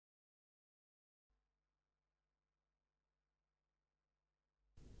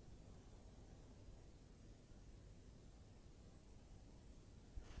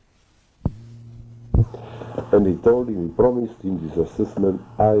And he told him, he promised in this assessment,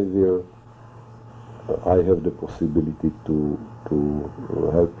 I have the possibility to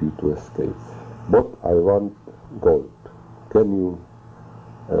help you to escape. But I want gold. Can you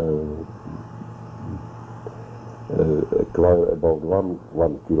acquire about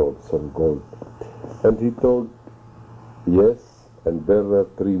one kilo of gold? And he told, yes, and there were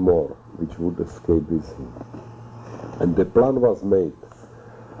 3 more which would escape with him. And the plan was made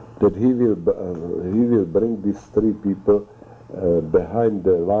that he will bring these 3 people behind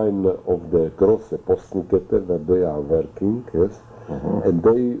the line of the große Postnkette where they are working, yes, and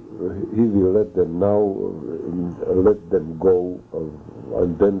he will let them go,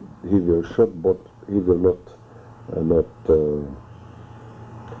 and then he will shoot, but he will not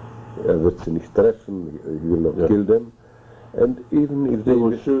wird sie nicht treffen, he will not kill them, and even if they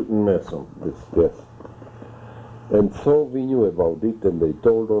will shoot and miss them. Yes. And so we knew about it, and they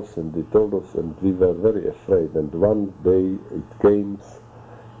told us, and we were very afraid. And one day it came,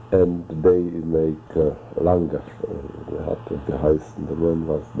 and they make Langer. They had geheißen, the man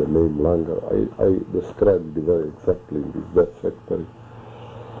was the name Langer. I described it very exactly in this death factory.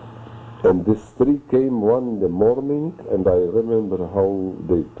 And these 3 came one in the morning, and I remember how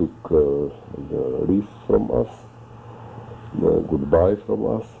they took the leave from us, goodbye from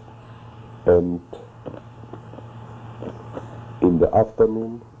us, and in the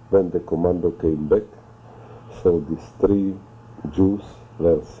afternoon, when the commando came back, so these 3 Jews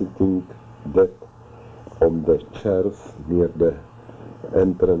were sitting dead on the chairs near the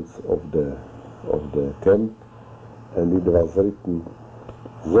entrance of the camp, and it was written,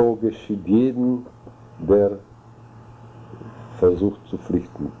 so geschieht jeden, der versucht zu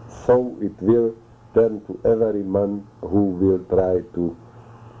flüchten. So it will turn to every man who will try to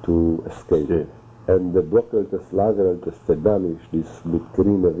escape. Yeah. And the blockades lagerälteste Danish, this mit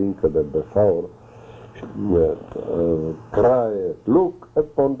grüne Winkel, der Befauer, cried, look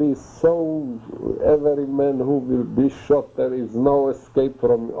upon this, so every man who will be shot, there is no escape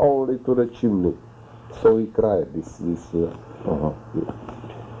from only to the chimney. So he cried this.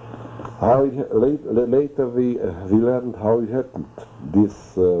 How later we learned how it happened. This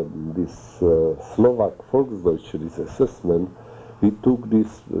Slovak Volksdeutsche, this assessment, he took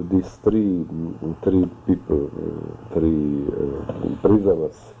these 3 people, 3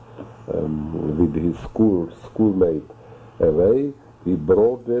 prisoners with his schoolmate away. He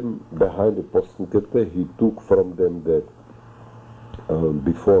brought them behind the Postnkette. He took from them the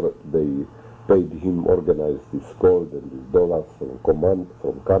before they paid him, organized this gold and these dollars from command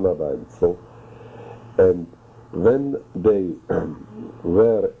from Canada and so. And when they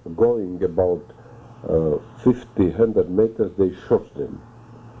were going about 50, 100 meters, they shot them,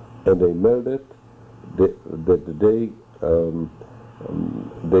 and they melded that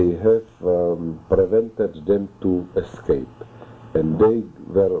they have prevented them to escape, and they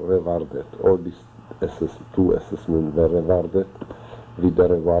were rewarded. All these 2 assessments were rewarded with the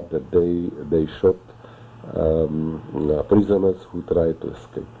reward that they shot prisoners who tried to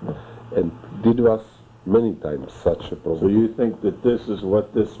escape, and it was many times such a problem. So you think that this is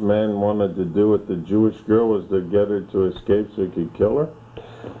what this man wanted to do with the Jewish girl, was to get her to escape so he could kill her?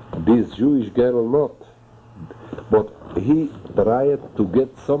 This Jewish girl not, but he tried to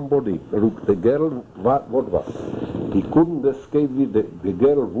get somebody. Look, the girl, what was? He couldn't escape with the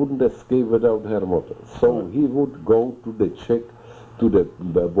girl wouldn't escape without her mother. So he would go to the Czech, to the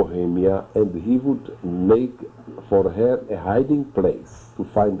Bohemia, and he would make for her a hiding place, to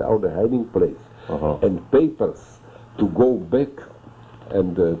find out a hiding place. And papers to go back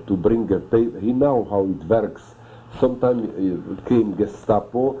and to bring a paper. He know how it works. Sometimes came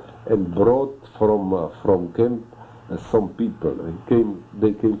Gestapo and brought from camp some people.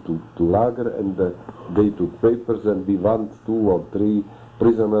 They came to Lager, and they took papers, and we want 2 or 3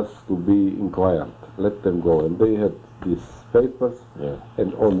 prisoners to be inquired. Let them go, and they had these papers. Yeah.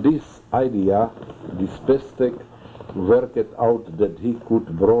 And on this idea, this Pestek worked it out that he could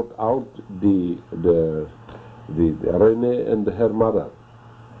brought out the Rene and her mother,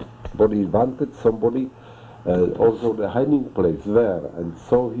 but he wanted somebody also the hiding place there, and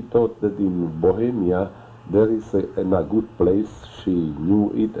so he thought that in Bohemia there is a good place. She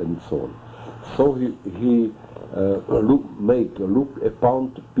knew it, and so on. So he look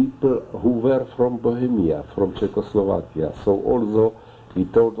upon people who were from Bohemia, from Czechoslovakia. So also he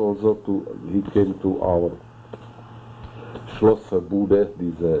thought he came to our Schlosserbude,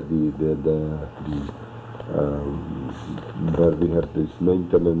 where we have this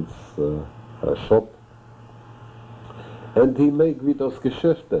maintenance shop, and he make with us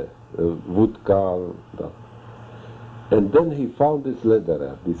Geschäfte, vodka, that. And then he found this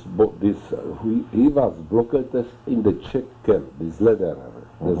letterer. He was blocked in the Czech camp. This letterer.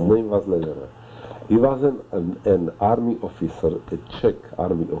 His name was letterer. He was an army officer, a Czech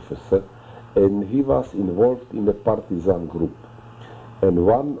army officer, and he was involved in a partisan group. And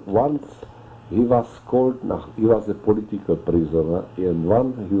once he was called, he was a political prisoner, and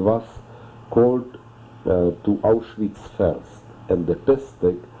one he was called to Auschwitz first, and the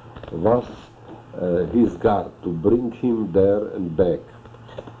Pestek was his guard to bring him there and back.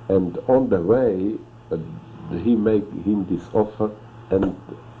 And on the way, he made him this offer, and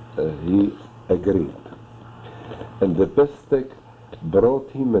he agreed. And the Pestek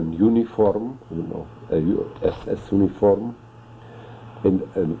brought him a uniform, a SS uniform, and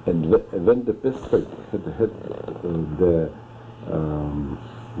when the Pestek had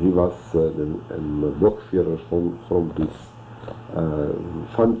he was a Blockführer from this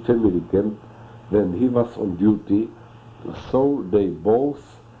family camp, when he was on duty, so they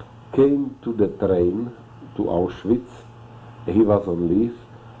both came to the train to Auschwitz. He was on leave,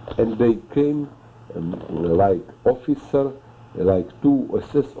 and they came like officer, like two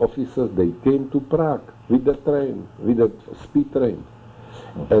SS officers. They came to Prague with the train, with the speed train,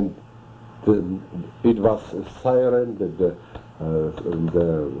 and it was a siren that the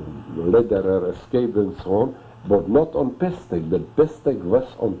letterer escaped and so on. But not on Pestek. The Pestek was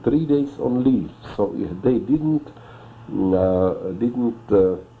on 3 days on leave, so they didn't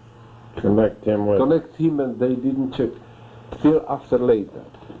connect him, and they didn't check till after later.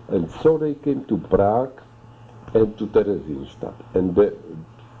 And so they came to Prague and to Theresienstadt. And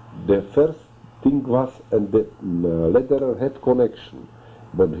the first thing was, and the letterer had connection,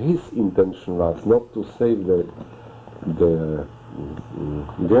 but his intention was not to save the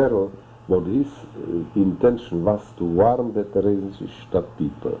girl. But his intention was to warn the Theresienstadt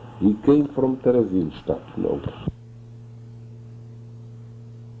people. He came from Theresienstadt, no.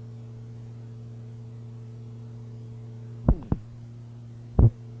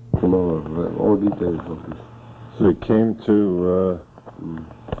 No, all details of this. So he came to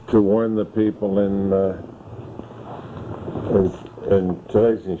warn the people in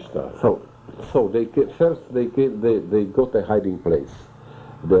Theresienstadt. So they they got a hiding place.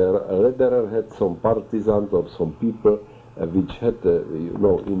 The letterer had some partisans or some people which had,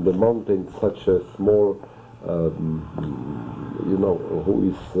 in the mountains such a small, who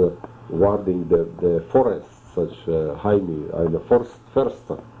is guarding the forest, such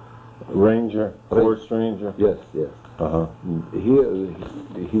Forster. Forest ranger? Yes. Uh-huh.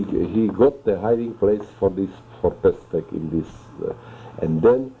 He got the hiding place for Pestek in this, and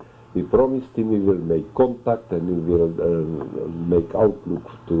then we promised him we will make contact and we will make outlook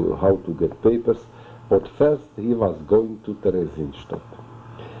to how to get papers. But first he was going to Theresienstadt.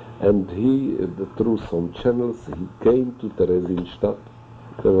 And through some channels, he came to Theresienstadt.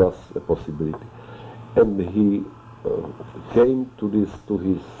 There was a possibility. And he came to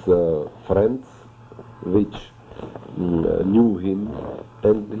his friends, which knew him,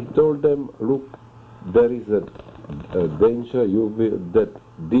 and he told them, look, there is a danger that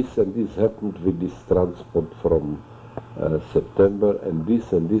this and this happened with this transport from September, and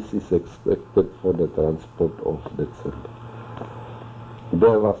this is expected for the transport of December.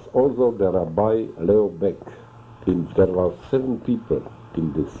 There was also the Rabbi Leo Beck. There were 7 people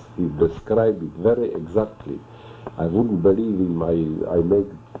in this. He described it very exactly. I wouldn't believe him. I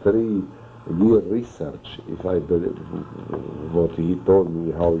made 3-year research if I believe what he told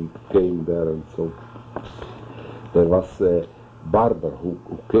me, how he came there and so. There was a barber who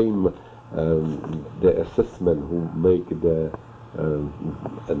came, the assessment who make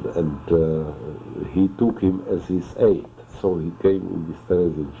he took him as his aide, so he came in this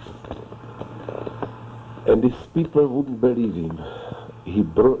Theresienstadt. And these people wouldn't believe him.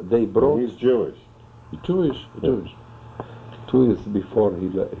 They brought. He's Jewish. Jewish. 2 years before he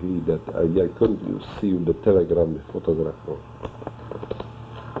that I couldn't see the telegram, the photograph.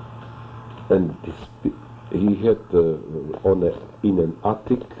 And he had in an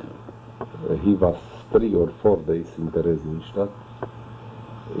attic. He was 3 or 4 days in Theresienstadt.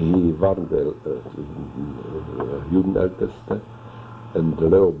 He warned the Judenälteste, and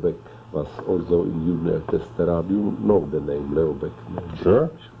Leo Beck was also in Judenälteste. You know the name Leo Beck? Sure.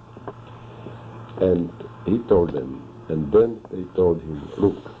 And he told them, and then they told him,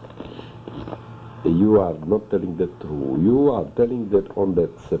 look, you are not telling the truth. You are telling that on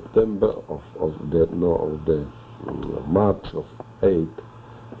that September of the March of 8,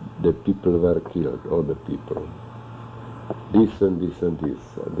 the people were killed, all the people. This and this and this.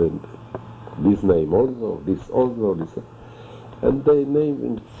 And then this name also, this also, this. And they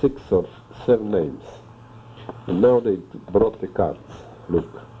named 6 or 7 names. And now they brought the cards. Look,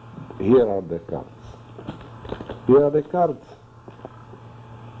 here are the cards. Here are the cards.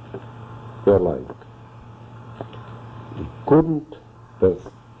 They're lying. He couldn't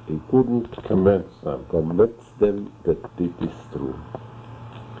convince them that it is true.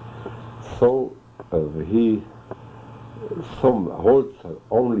 So some Holzer,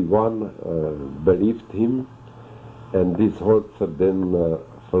 only one believed him, and this Holzer then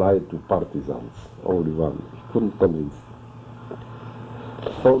fly to partisans, only one. He couldn't convince them.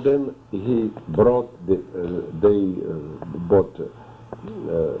 So then he brought,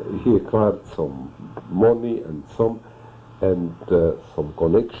 he acquired some money and some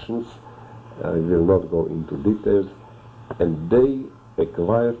connections. I will not go into details. And they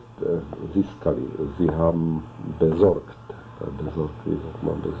acquired sie haben besorgt. Besorgt, wie sagt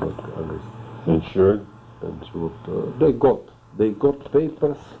man besorgt? Insured? They got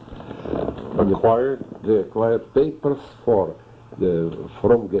papers. Acquired? They acquired papers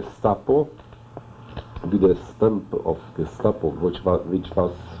from Gestapo with a stamp of Gestapo, which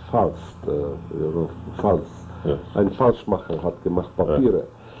was false. False. Yes. Ein Falschmacher hat gemacht Papiere.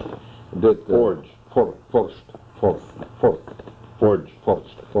 That, forged.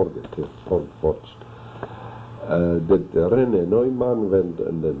 That René Neumann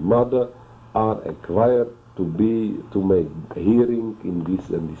and the mother are acquired to make hearing in this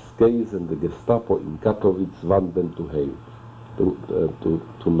case, and the Gestapo in Katowice want them to have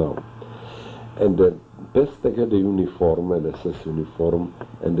to know. And the Pestek had a uniform, an SS uniform,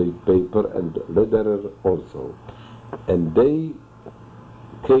 and a paper, and Lederer also. And they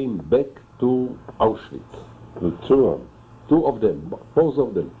came back to Auschwitz. The two of them, both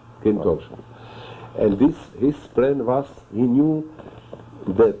of them came to Auschwitz. And his plan was, he knew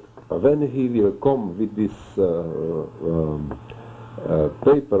that when he will come with these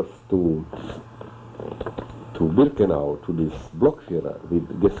papers to Birkenau, to this Blockführer,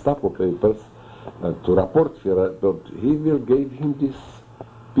 with Gestapo papers, to Rapportführer, that he will give him these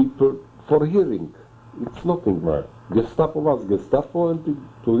people for hearing. It's nothing. Right. Gestapo was Gestapo, and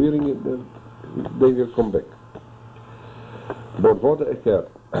to hearing it, they will come back. But what occurred?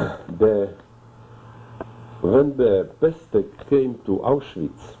 When the Pestek came to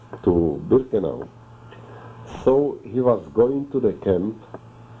Auschwitz, to Birkenau, so he was going to the camp,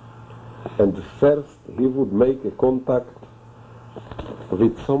 and first he would make a contact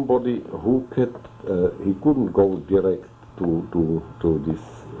with somebody who he couldn't go direct to this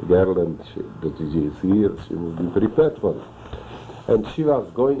girl, and that she is here, she must be prepared for it. And she was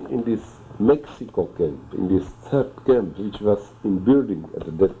going in this Mexico camp, in this third camp, which was in building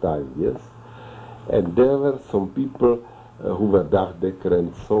at that time, yes? And there were some people who were Dachdecker,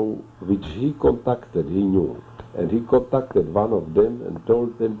 and so, which he contacted, he knew. And he contacted one of them and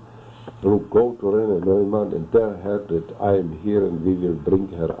told them, look, go to René Neumann and tell her that I am here and we will bring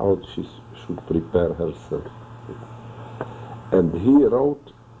her out, she should prepare herself. And he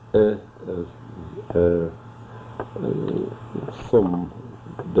wrote that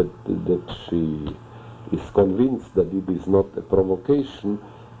she is convinced that it is not a provocation.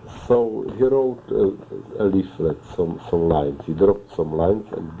 So he wrote a leaflet, some lines. He dropped some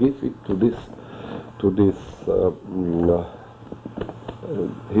lines and gave it to this.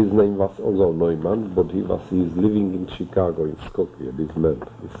 His name was also Neumann, but he is living in Chicago, in Skopje. This man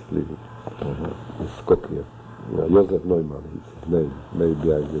is living in Skopje. Joseph Neumann is his name.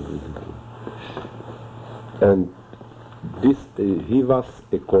 Maybe I will read it. And he was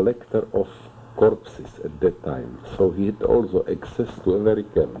a collector of corpses at that time, so he had also access to every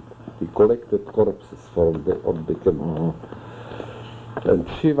camp. He collected corpses from the camp. Mm-hmm. And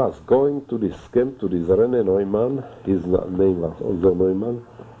she was going to this camp, to this René Neumann, his name was also Neumann,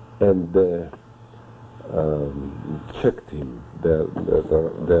 and checked him there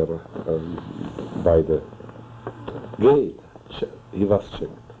by the gate. He was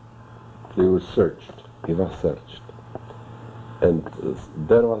checked. He was searched. He was searched. And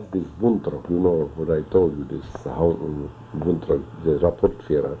there was this Buntrock, you know what I told you, this Buntrock, the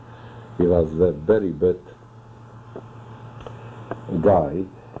Rapportführer. He was a very bad guy,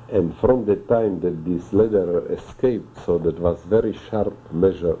 and from the time that this Lederer escaped, so that was very sharp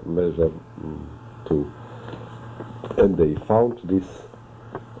measure to, and they found this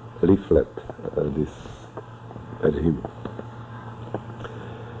leaflet, at him.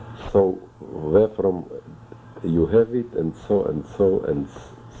 So where from you have it, and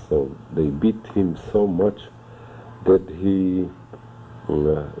so they beat him so much that he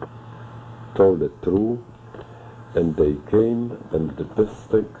told the truth, and they came, and the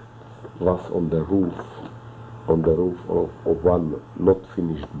Pestek was on the roof of one not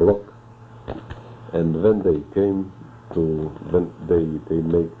finished block, And when they came to, when they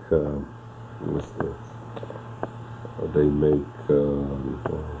make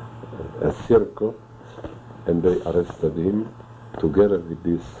a circle, and they arrested him together with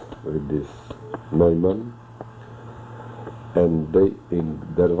this Neumann, and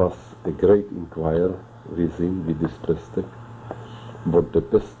there was a great inquiry with him, with this Pestek, but the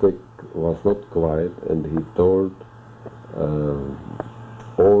Pestek was not quiet, and he told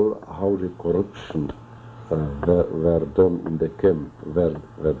all how the corruption were done in the camp,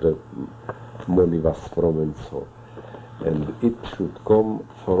 where the money was from and so. And it should come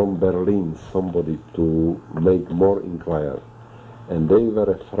from Berlin, somebody to make more inquiry. And they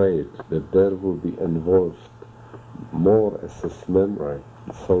were afraid that there would be involved more assessment, right.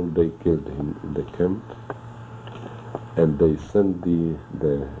 So they killed him in the camp. And they sent the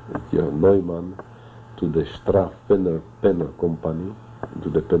Neumann to the Straf penal company, to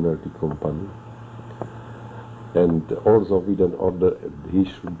the penalty company, and also with an order he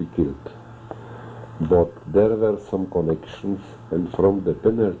should be killed. But there were some connections, and from the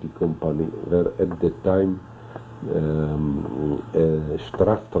penalty company were at the time a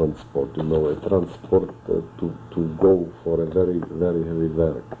Straf transport, a transport to go for a very, very heavy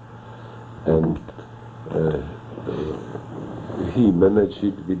work. And he managed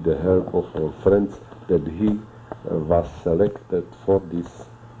it with the help of our friends that he was selected for this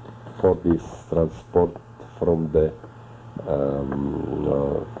transport from the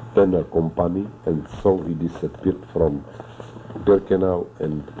penal company, and so he disappeared from Birkenau,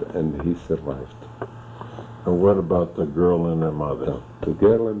 and he survived. And what about the girl and her mother? The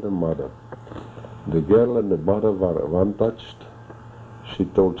girl and the mother. The girl and the mother were untouched. She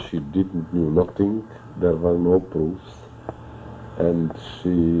told she didn't know nothing. There were no proofs, and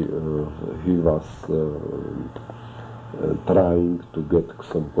he was trying to get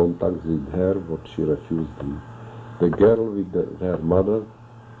some contacts with her, but she refused him. The girl with her mother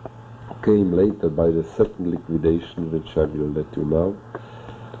came later by the second liquidation, which I will let you know,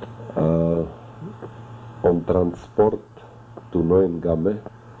 on transport to Neuengamme,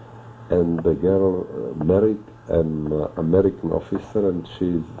 and the girl married an American officer, and she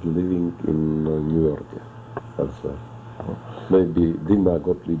is living in New York as well. Maybe Dina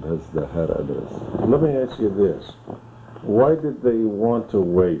Gottlieb has her address. Let me ask you this. Why did they want to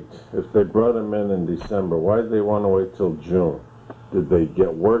wait? If they brought him in December, why did they want to wait till June? Did they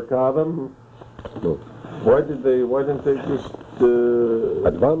get work out of him? No. Why didn't they just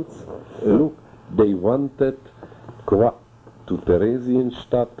advance? Yeah. Look, they wanted to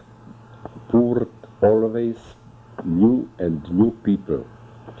Theresienstadt poured always new people.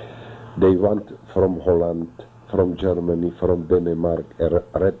 They want from Holland, from Germany, from Denmark, a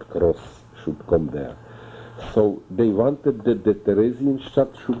Red Cross should come there. So they wanted that the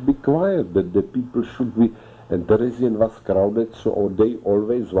Theresienstadt should be quiet, that the people should be, and Theresian was crowded, so they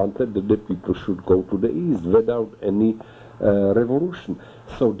always wanted that the people should go to the east without any revolution.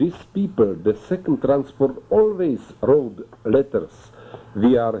 So these people, the second transport, always wrote letters.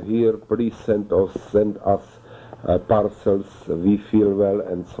 We are here, please send us parcels, we feel well,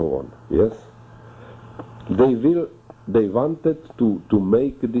 and so on. Yes? They wanted to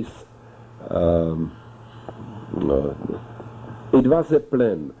make this, it was a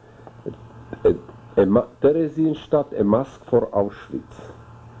plan. Theresienstadt, a mask for Auschwitz.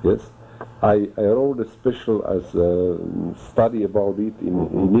 Yes? I wrote a special study about it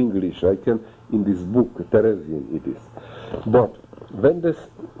in English. I can, in this book, Theresian it is. But when this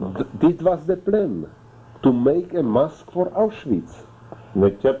was the plan, to make a mask for Auschwitz. And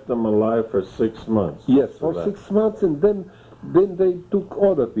they kept them alive for 6 months. Yes, for 6 months, and then they took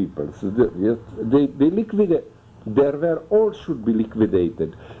other people. So they liquidated. There were all should be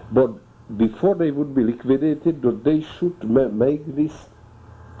liquidated, but before they would be liquidated, they should make this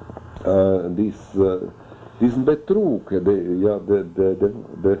Betrug. Wie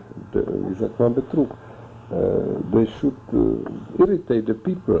sagt man Betrug? They should irritate the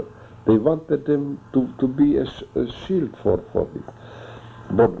people. They wanted them to be a shield for this.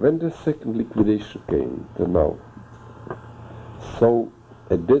 But when the second liquidation came to now, so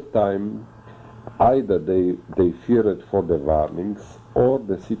at that time, either they feared for the warnings, or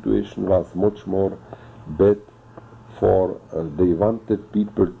the situation was much more bad for they wanted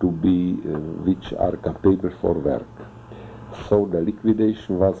people to be which are capable for work. So the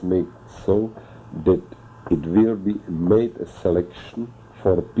liquidation was made so that it will be made a selection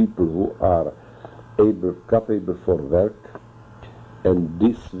for people who are capable for work, and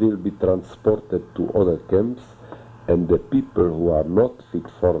this will be transported to other camps, and the people who are not fit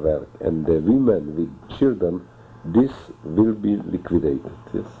for work and the women with children, this will be liquidated.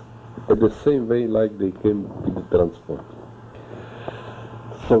 Yes. at the same way like they came with the transport.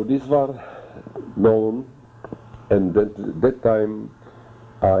 So these were known, and at that time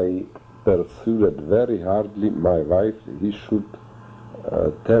I persuaded very hardly my wife he should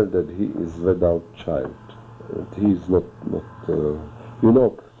tell that he is without child. He is not you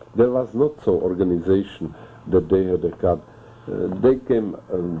know, there was not so organization that they had a card. They came,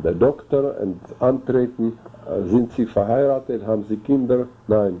 der Doktor, und antreten, sind Sie verheiratet, haben Sie Kinder?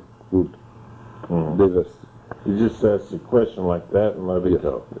 Nein, gut. They were. You just asked a question like that and let it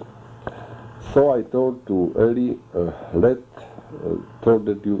go. So I told to Eli, told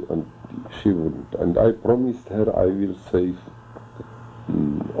that you, and she wouldn't. And I promised her I will save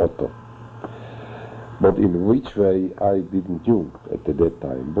Otto. But in which way I didn't know at that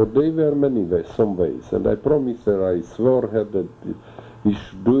time. But there were many ways, some ways. And I promised her, I swore her that we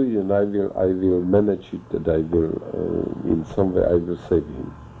should do it, and I will manage it, that I will, in some way I will save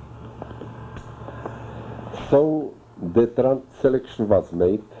him. So the selection was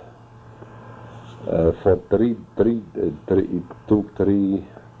made for it took three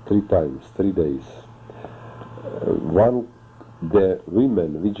times, 3 days. One, the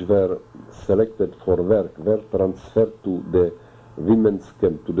women which were selected for work were transferred to the women's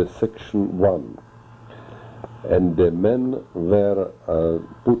camp, to the section 1. And the men were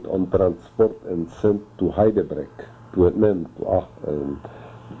put on transport and sent to Heidebreck, to a man, to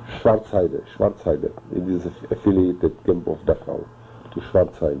Schwarzheide. It is an affiliated camp of Dachau, to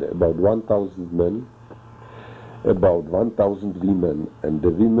Schwarzheide. About 1,000 men, about 1,000 women, and the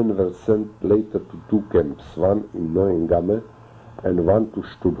women were sent later to 2 camps, one in Neuengamme and one to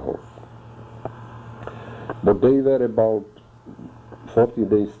Stutthof. But they were about 40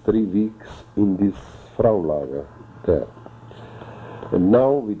 days, 3 weeks in this Frauenlager there. And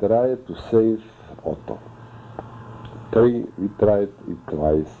now we tried to save Otto. We tried it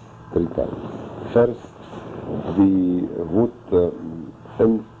twice, 3 times. First, we would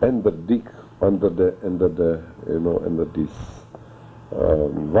dig under these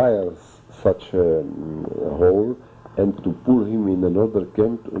wires such a hole, and to pull him in another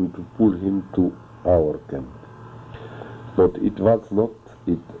camp and to pull him to our camp. But it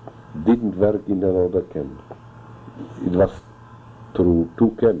didn't work in another camp. It was through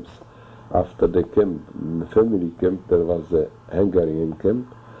 2 camps. After the camp, the family camp, there was a Hungarian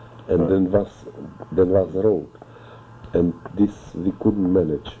camp, and then was a road. And this we couldn't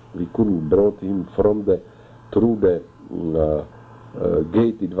manage. We couldn't brought him through the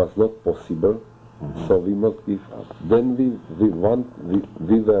gate. It was not possible. So we must give up. Then we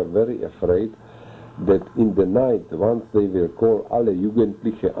were very afraid that in the night, once they will call alle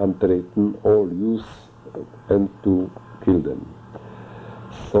Jugendliche antreten, all youth, and to kill them.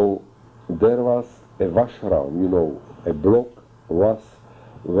 So there was a washroom, a block was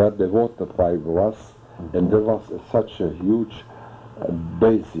where the water pipe was, and there was such a huge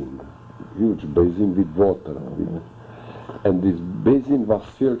basin with water. And this basin was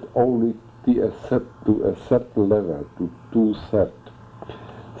filled only to a certain level, to 2/3.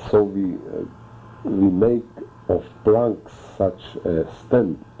 So we make of planks such a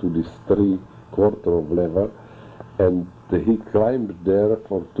stand to this 3/4 of level, and he climbed there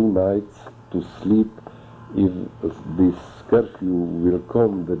for 2 nights to sleep. If this curfew will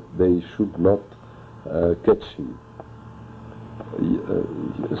come, that they should not catch him.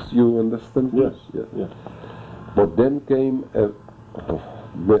 You understand? Yes. But then came a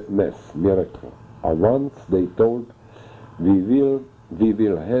miracle. And once they told, we will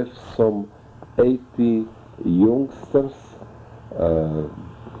have some 80 youngsters,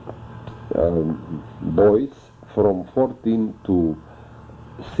 boys from 14 to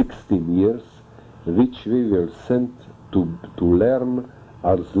 16 years, which we will send to learn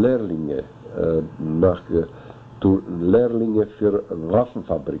als Lehrlinge, to Lehrlinge für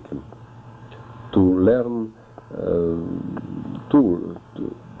Waffenfabriken, to learn,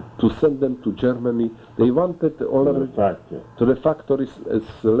 to send them to Germany. They wanted already to the factories as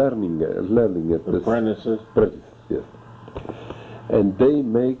learning, apprentices. Yes. And they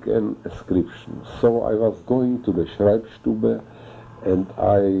make an inscription. So I was going to the Schreibstube, and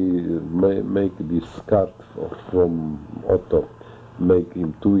I make this card from Otto, make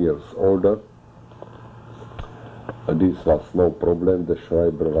him 2 years older. This was no problem. The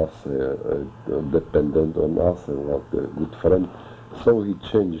Schreiber was dependent on us and was a good friend. So he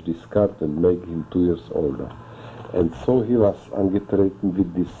changed this card and made him 2 years older. And so he was angetreten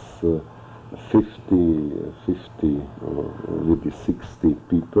with this with the 60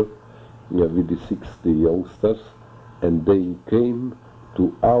 people, with the 60 youngsters, and they came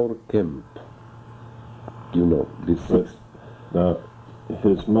to our camp. This Now,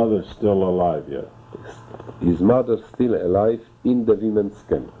 His mother's still alive yet? His mother still alive in the women's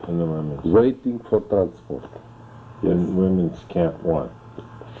camp, In the women's, waiting for transport. in women's camp 1,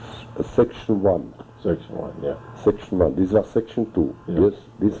 Section 1. section 1, yeah. Section 1. This was section 2. Yeah. Yes,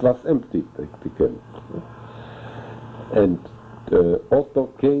 this was empty, the camp. And Otto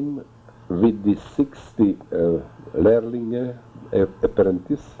came with the 60 Lehrlinge,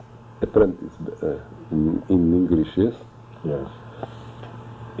 apprentice in English, yes. Yes.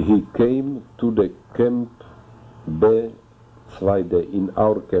 He came to the camp B2 in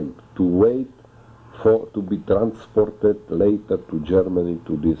our camp to wait for to be transported later to Germany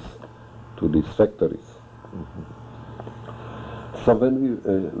to these factories. So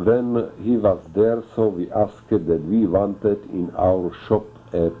when he was there, so we asked that we wanted in our shop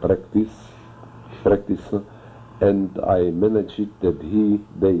a practice, and I managed it that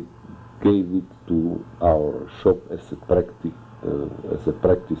they gave it to our shop as a practice.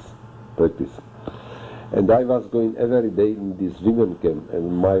 And I was going every day in this women camp,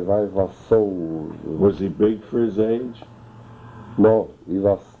 and my wife was so... Was he big for his age? No, he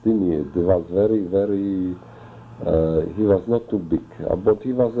was tiny. He was very, very... he was not too big, but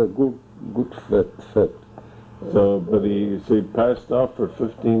he was a good fat. So, but he passed off for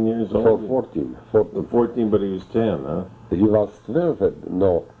 15 years old? For 14. 14, but he was 10, huh? He was 12,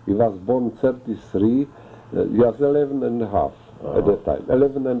 no, he was born 33, he was 11 and a half at that time,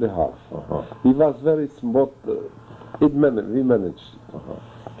 11 and a half. He was very small, we managed.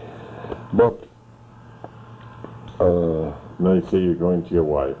 But... now you say you're going to your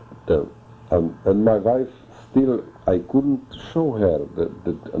wife. And my wife still, I couldn't show her,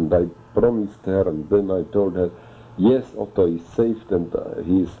 and I promised her, and then I told her, yes, Otto is safe, and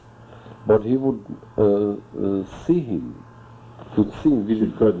but he would see him. She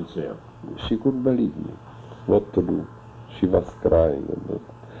couldn't see him. She couldn't believe me. What to do? She was crying, and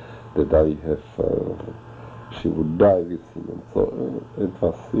that I have, she would die with him, and so it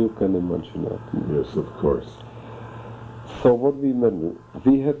was, you can imagine that. Yes, of course. So what we managed,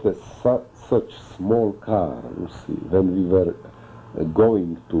 we had such small car, you see, when we were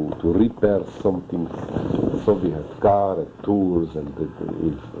going to repair something, so we had car and tools and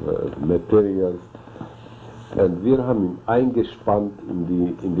materials, and wir haben ihn eingespannt in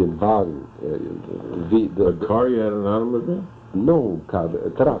den Wagen. A car, you had an automobile? No, car, a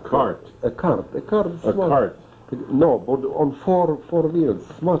truck. A cart. A cart. A cart. No, but on four wheels,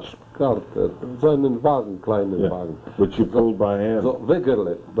 much cart, so einen Wagen, kleinen Wagen. Which you pulled by hand? So,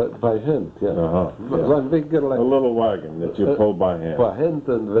 Weggerle, by hand, yeah. Yeah. So ein Weggerle. A little wagon that you pulled by hand. By hand,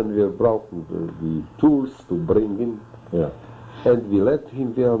 and when wir brauchen die Tools to bring in. Yeah. And we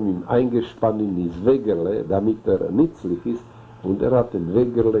wir haben ihn eingespannt in dieses Weggerle, damit nützlich ist, und hat den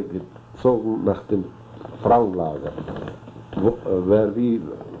Weggerle gezogen nach dem Frauenlager, where we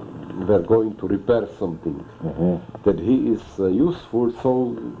were going to repair something. That he is useful,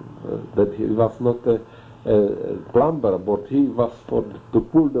 so that he was not a plumber, but he was to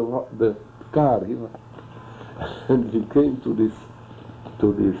pull the car. And we came to this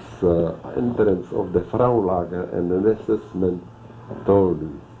entrance of the Frauenlager, and an assessment told me,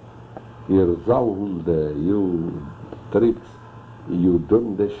 "Ihr Sauhunde, you tricks, you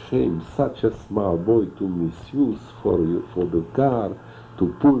don't shame such a small boy to misuse for the car, to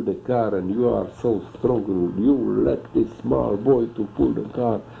pull the car, and you are so strong, you let this small boy to pull the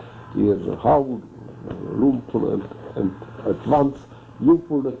car, ihr how lumpen, and at once you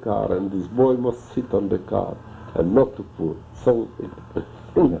pull the car, and this boy must sit on the car, and not to pull." So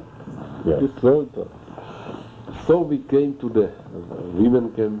So we came to the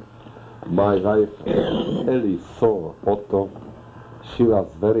women camp. My wife Ellie saw Otto. She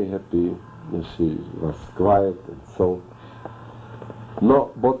was very happy. She was quiet and so.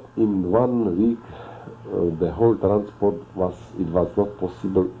 No, but in 1 week the whole transport was not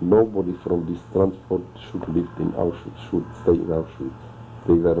possible. Nobody from this transport should live in Auschwitz, should stay in Auschwitz.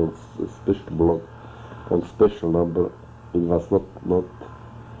 They were on a special block, on special number. It was not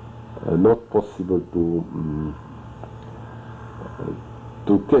possible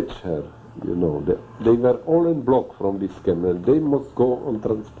to catch her, you know. They were all in block from this camp, and they must go on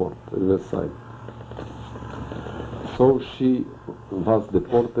transport at the side. So she was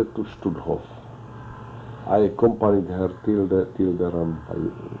deported to Stutthof. I accompanied her till the ramp. I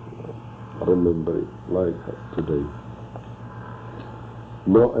remember it like today.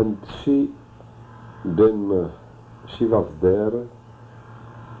 No, and she was there,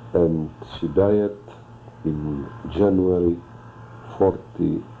 and she died in January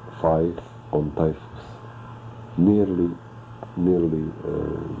 45 on typhus. Nearly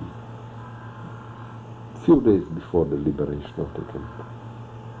few days before the liberation of the camp.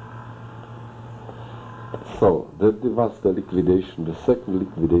 So that was the liquidation, the second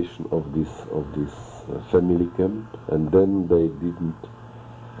liquidation of this family camp, and then they didn't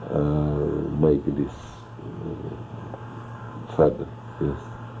make this further. Yes.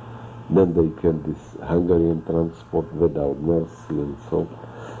 Then they came this Hungarian transport without mercy and so.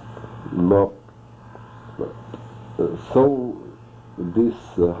 No. So this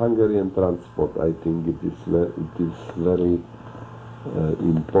Hungarian transport, I think it is very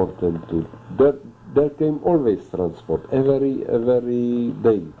important to. There came always transport. Every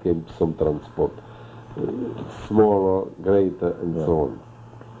day came some transport, smaller, greater, and so on.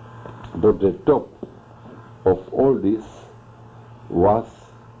 But the top of all this was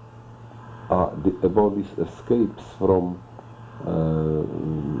about these escapes from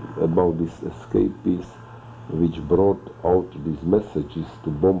about these escapees which brought out these messages to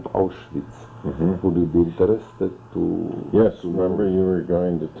bomb Auschwitz. Would you be interested to? Yes, remember you were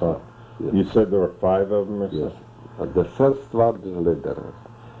going to talk. Yes. You said there were 5 of them or Yes. something? The first was the Lederer.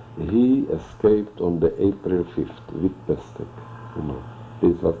 He escaped on the April 5th with Pestek. You know,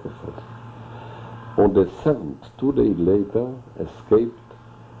 this was the first. On the 7th, 2 days later, escaped,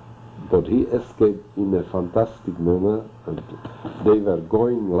 but he escaped in a fantastic manner. And they were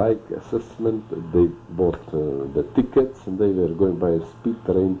going like assessment. They bought the tickets and they were going by a speed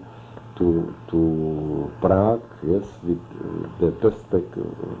train to Prague, yes, with the Pestek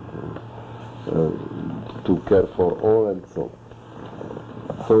to care for all and so.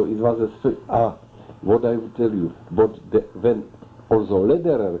 So it was what I would tell you, but when also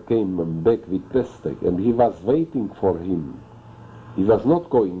Lederer came back with Pestek and he was waiting for him, he was not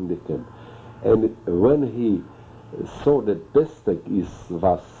going in the camp, and when he saw that Pestek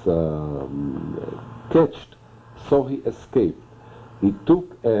was catched, so he escaped.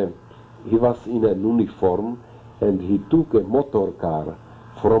 He was in an uniform and he took a motor car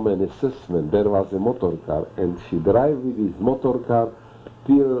from an assessment. There was a motor car and he drive with his motor car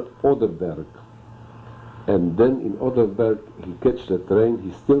till Oderberg. And then in Oderberg he catch the train.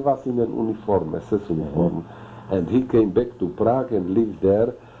 He still was in an uniform, SS uniform. And he came back to Prague and lived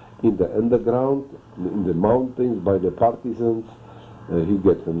there in the underground, in the mountains by the partisans. He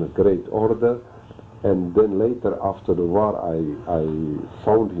got a great order. And then later, after the war, I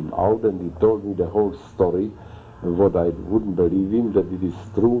found him out and he told me the whole story, what I wouldn't believe him, that it is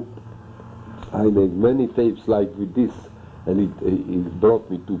true. I made many tapes like with this, and it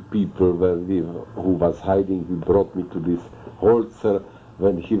brought me to people who was hiding. He brought me to this Holzer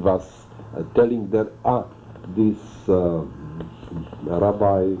when he was telling that, this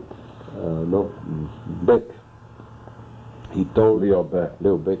Rabbi, Beck, he told, Leo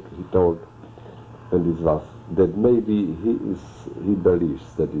Beck, he told, and this was that maybe he believes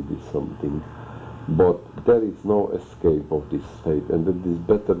that it is something, but there is no escape of this fate, and it is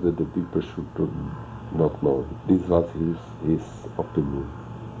better that the people should not know. This was his opinion.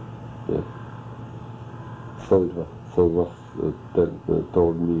 Yeah. So it was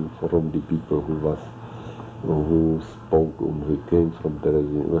told me from the people who spoke and who came from the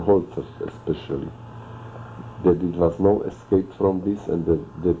Holzer especially, that it was no escape from this, and that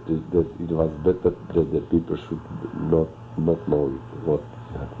it was better that the people should not know what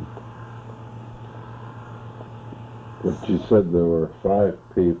happened. But you said there were 5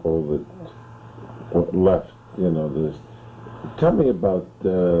 people that left, Tell me about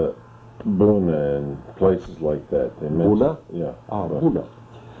Buna and places like that. Buna? Yeah. Buna.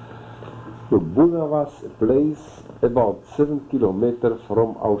 Look, Buna was a place about 7 kilometers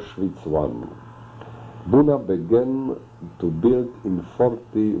from Auschwitz I. Buna began to build in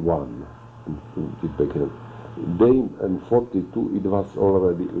 41. It began. In 42 it was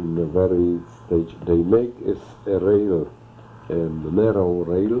already in a very stage. They make a rail, a narrow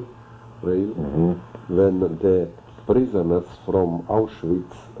rail, when the prisoners from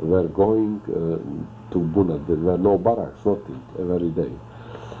Auschwitz were going to Buna. There were no barracks, nothing, every day.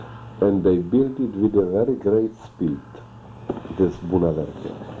 And they built it with a very great speed, this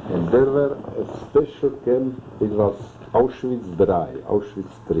Bunawerke. And there were a special camp, it was Auschwitz III,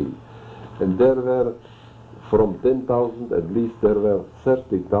 Auschwitz III. And there were, from 10,000 at least, there were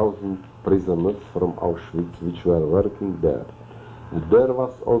 30,000 prisoners from Auschwitz which were working there. And there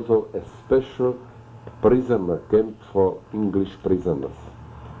was also a special prisoner camp for English prisoners,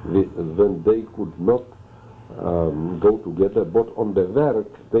 when they could not go together, but on the work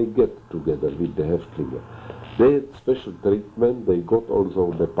they get together with the Häftlinge. They had special treatment. They got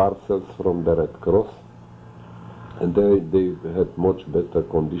also the parcels from the Red Cross, and they had much better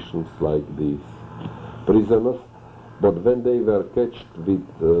conditions like these prisoners. But when they were catched with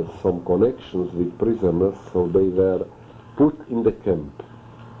some connections with prisoners, so they were put in the camp.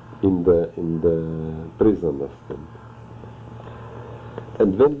 in the prisoners camp.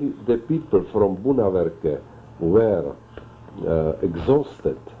 And when the people from Bunawerke were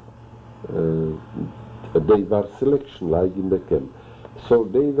exhausted, they were selection like in the camp. So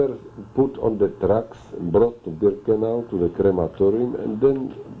they were put on the trucks and brought to Birkenau to the crematorium, and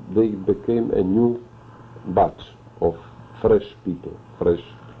then they became a new batch of fresh people, fresh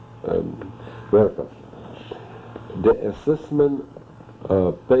workers. The assessment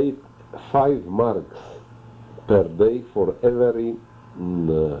paid 5 marks per day for every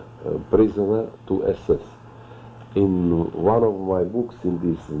prisoner to assess. In one of my books, in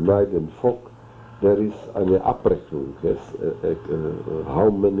this Night and Fog, there is an Abrechnung, yes, how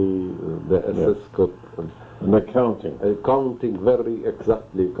many the SS got. An accounting. Accounting, very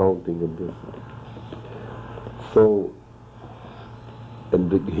exactly accounting in this. So, and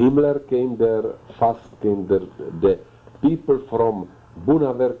the Himmler came there, fast came there, the people from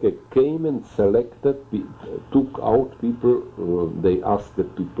Bunawerke came and selected, took out people, they asked the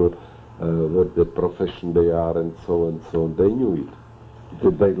people what the profession they are and so on, they knew it.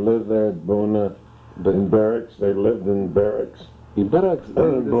 Did they live there at Buna? In barracks? They lived in barracks? In barracks,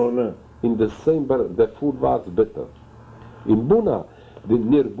 in the same barracks, the food was better. In Buna,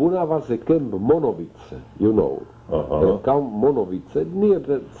 near Buna was a camp Monovice, you know. Camp Monovice, near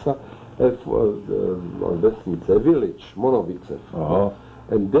the a village, Monovice.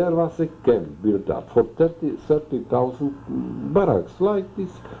 And there was a camp built up for 30,000 barracks like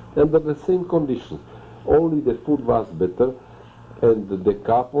this, under the same conditions. Only the food was better, and the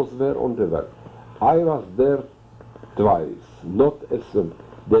capos were on the work. I was there twice, not as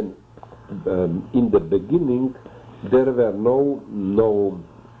then in the beginning there were no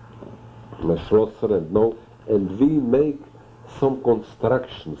Schlosser and we make some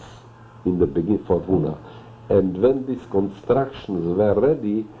constructions in the beginning for Buna. And when these constructions were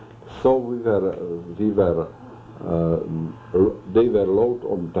ready, so they were loaded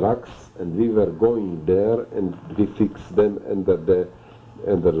on trucks, and we were going there, and we fixed them under the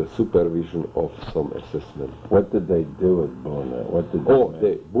supervision of some assessment. What did they do at Buna? What did they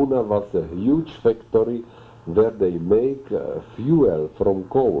make? Buna was a huge factory where they make fuel from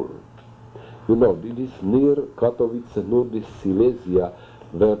coal. You know, it is near Katowice, near this Silesia,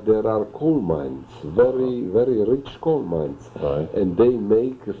 where there are coal mines, very, very rich coal mines. Right. And they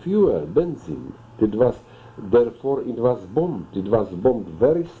make fuel, benzene. Therefore it was bombed. It was bombed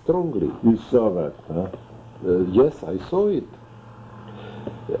very strongly. You saw that, huh? Yes, I saw it.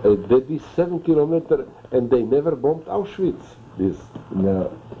 That is 7 kilometers, and they never bombed Auschwitz.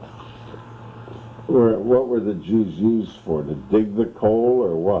 Now, what were the Jews used for? To dig the coal,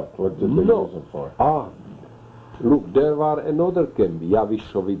 or what? What did they use it for? Look, there were another camp,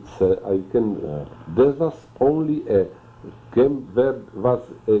 Jawiszowice. There was only a camp where was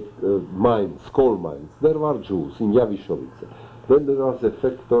mines, coal mines. There were Jews in Jawiszowice. Then there was a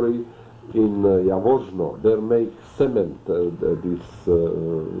factory in Jaworzno. They make cement,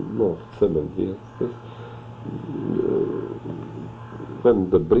 cement, yes. When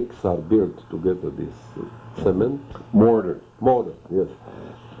the bricks are built together, this cement. Mortar, yes.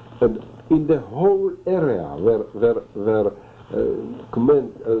 And in the whole area where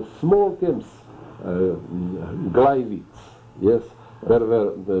small camps, Gleiwitz, yes, there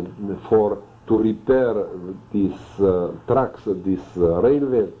were to repair these trucks, these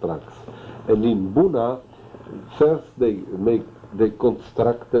railway trucks. And in Buna, first they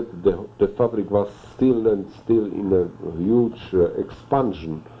constructed, the fabric was still in a huge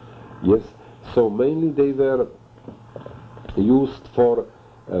expansion, yes. So mainly they were used for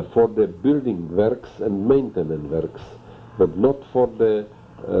the building works and maintenance works, but not for the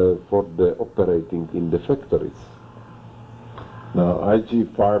operating in the factories. Now, IG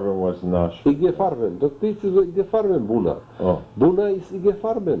Farben was not. IG Farben, this is IG Farben Buna. Buna is IG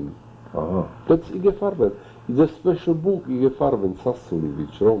Farben. That's IG Farben. It's a special book, IG Farben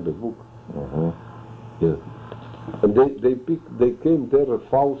Sassulevich wrote the book. Yeah. And they came there,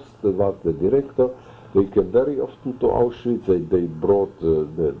 Faust was the director. They came very often to Auschwitz. They brought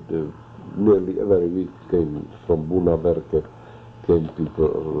nearly every week came from Bunawerke, came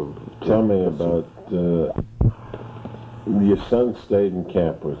people. Tell me about your son stayed in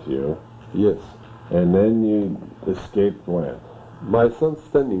camp with you. Yes. And then you escaped when? My son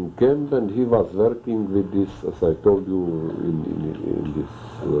stayed in camp, and he was working with this, as I told you, in this,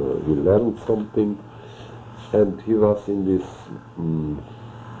 he learned something, and he was in this,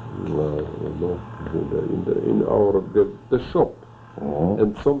 the shop.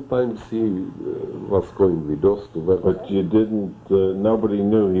 And sometimes he was going with us to work. But you didn't, nobody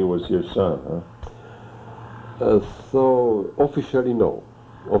knew he was your son, huh? So, officially no.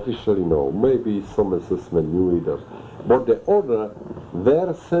 Officially no. Maybe some assessment knew it. But the order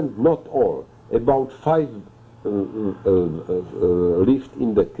were sent, not all. About 5 lived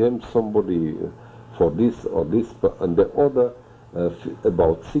in the camp, somebody for this or this, and the other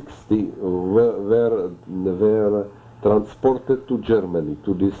about 60 were transported to Germany,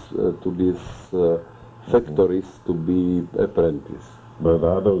 to these factories to be apprentices. But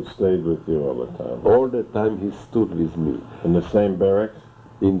Otto stayed with you all the time? All the time he stood with me. In the same barracks?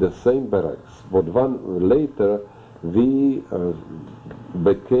 In the same barracks. But later we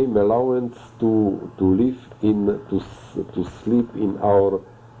became allowance to live to sleep in our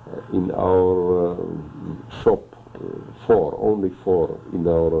shop. Only four in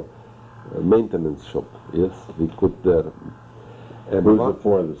our maintenance shop. Yes, we could there. And who's the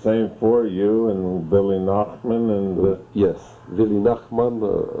four? The same four? You and Billy Nachman and yes, Willy Nachman,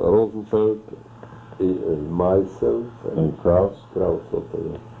 Rosenfeld, myself, and Kraus. Yeah.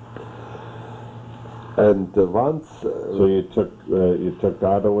 And once. So you took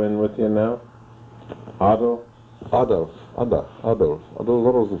Otto in with you now? Otto? Adolf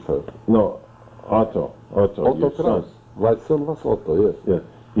Rosenfeld. No, Otto. Otto Kraus. My son was Otto. Yes. Yeah.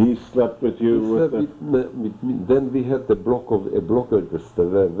 He slept with you. With me. Then we had a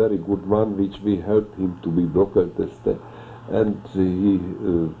Blockertester, a very good man, which we helped him to be Blockertester, and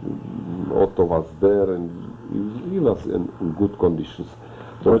Otto was there, and he was in good conditions.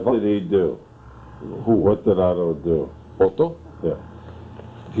 What did he do? Who? What did Otto do? Otto? Yeah.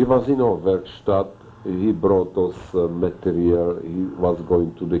 He was in our Werkstatt. He brought us material. He was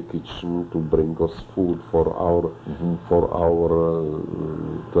going to the kitchen to bring us food for our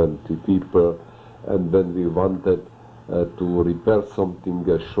 20 people. And when we wanted to repair something,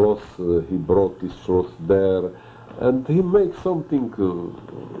 a schloss, he brought his schloss there, and he made something.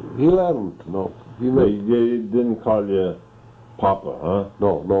 He learned. No, he didn't call you Papa, huh?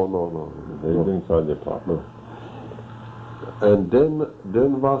 No. He didn't call you Papa. No. And then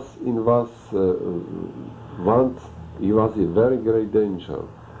once he was in very great danger.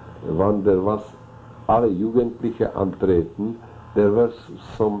 When there was alle Jugendliche antreten, there were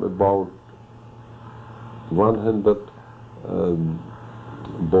some about 100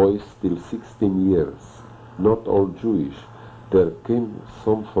 boys till 16 years, not all Jewish. There came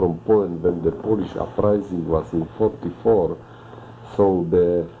some from Poland when the Polish uprising was in 44, so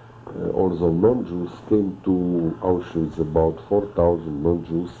the also non-Jews came to Auschwitz, about 4,000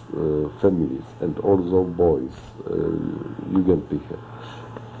 non-Jews families, and also boys, Jugendliche.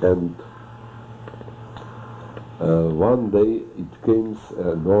 And one day it came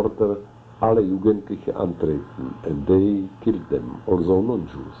an order, alle Jugendliche antreten, and they killed them, also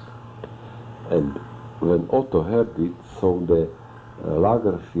non-Jews. And when Otto heard it, so the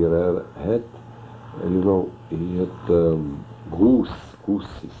Lagerführer had, he had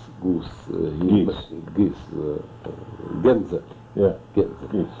Gänse. Yeah.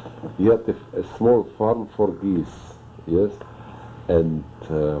 Gänse. He had a small farm for geese, yes, and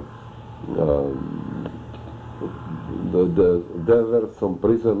there were some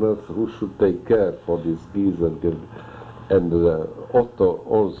prisoners who should take care for these geese, and Otto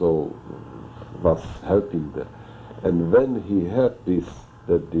also was helping them. And when he heard this,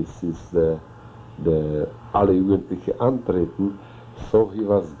 that this is the alle Jugendliche antreten, so he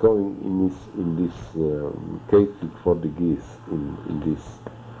was going in this cave for the geese. In this,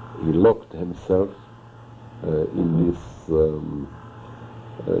 he locked himself in this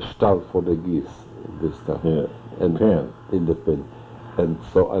stall for the geese. This stuff. Yeah. And pen. In the pen. And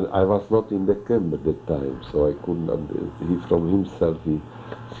so I was not in the camp at that time, so I couldn't. He from himself he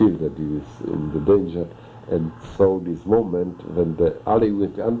feel that he is in the danger. And so this moment when the alle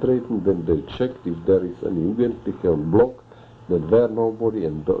Jugendliche antreten, then they checked if there is any Jugendliche on block. There were nobody,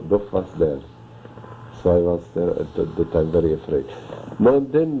 and Dov was there. So I was there at the time very afraid. Now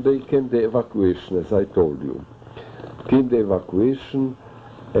and then they came the evacuation, as I told you. Came the evacuation,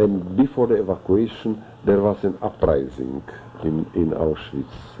 and before the evacuation there was an uprising in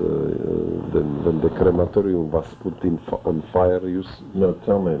Auschwitz. Then when the crematorium was put on fire, No,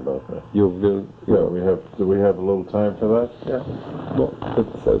 tell me about that. You will. Yeah, do we have a little time for that? Yeah. No, I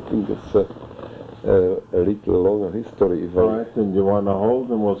think it's a little longer history. All right, then you want to hold,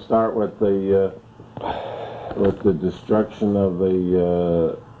 and we'll start with the destruction of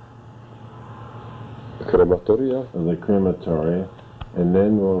the crematoria. Crematoria, and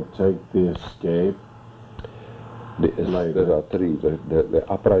then we'll take the escape. There are three. The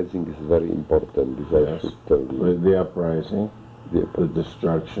uprising is very important. I should tell you. The uprising, the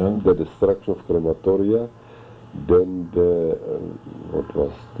destruction of crematoria, then the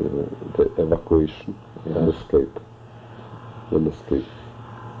evacuation and escape.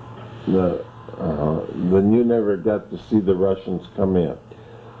 Then you never got to see the Russians come in?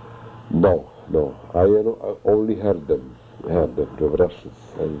 No. I only heard them, the Russians,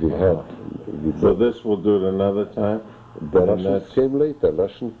 and So this will do it another time? The Russians came later.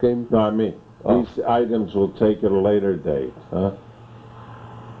 Russians came. No, I mean, these items will take at a later date, huh?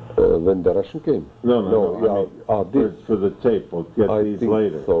 When the Russian came? No. I mean, for the tape, we'll get I these think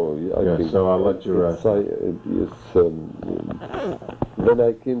later. So, I think so I'll let you rest. When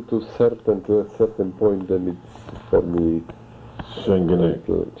I came to a certain point, then it's for me. Shengenik.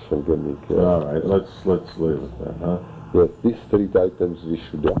 Yes. All right, let's leave it then, huh? Yes, these 3 items we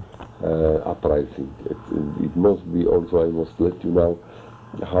should uprising. It must be also. I must let you know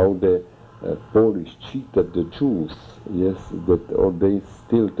how the Polish cheated the Jews. Yes, or they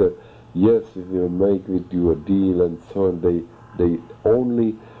still. Yes, we will make with you a deal and so on. They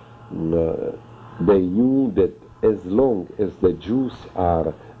only they knew that as long as the Jews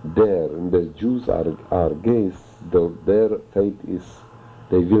are there and the Jews are gays, their fate is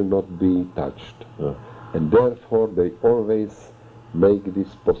they will not be touched. Yeah. And therefore they always make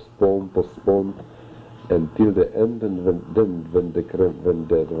this postpone until the end, and when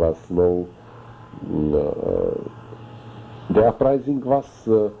there was no the uprising was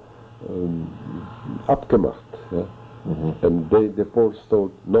abgemacht, yeah? And the Poles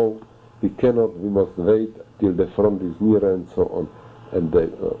told, no, we must wait till the front is near and so on. And the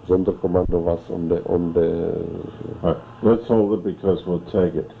Sonderkommando was on the. All right, let's hold it because we'll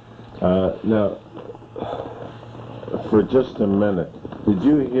take it. Now, for just a minute, did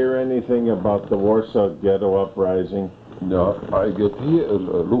you hear anything about the Warsaw Ghetto Uprising? No, I get here,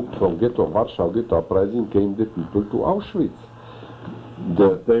 look, from Warsaw Ghetto Uprising came the people to Auschwitz.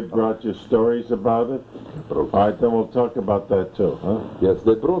 They brought you stories about it? All right, then we'll talk about that too, huh? Yes,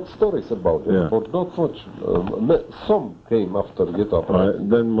 they brought stories about it, but not much. Some came after Ghetto Uprising. All right,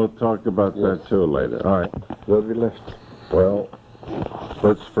 then we'll talk about that too later. All right. Where we left? Well,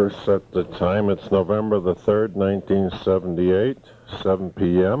 let's first set the time. It's November the 3rd, 1978, 7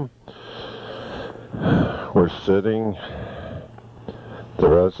 p.m. We're sitting at the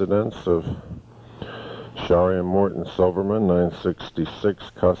residence of Shari and Morton Silverman,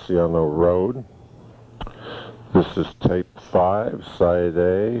 966 Cassiano Road. This is tape 5, side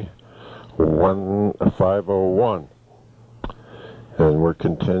A, 501. And we're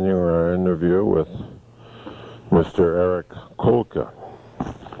continuing our interview with Mr. Erich Kulka.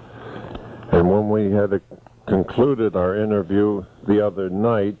 And when we had concluded our interview the other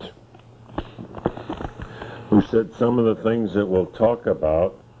night, we said some of the things that we'll talk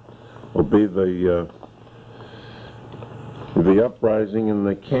about will be the uprising in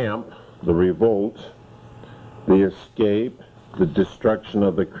the camp, the revolt, the escape, the destruction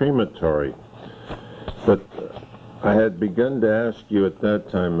of the crematory. But I had begun to ask you at that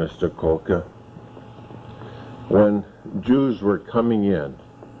time, Mr. Kulka, when Jews were coming in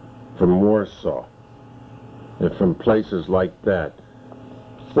from Warsaw and from places like that,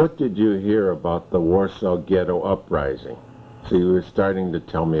 what did you hear about the Warsaw Ghetto Uprising? So you were starting to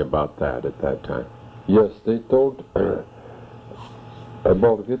tell me about that at that time. Yes, they told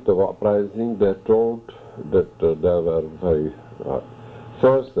about Ghetto Uprising. They told that they were very.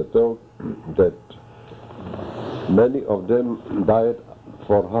 First, they told that many of them died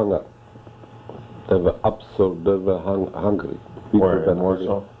for hunger. They were hungry. Where, in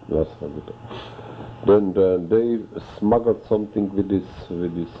Warsaw? Yes, hungry. Then they smuggled something with these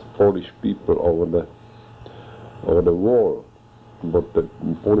Polish people over the wall, but the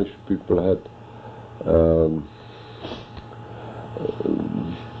Polish people had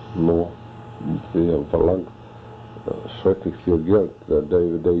verlangt schrecklich viel Geld.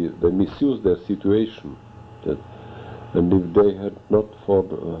 They misused their situation, and if they had not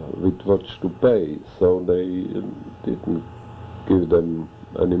with what to pay, so they didn't give them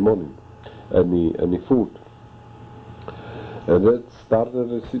any money, any food. And that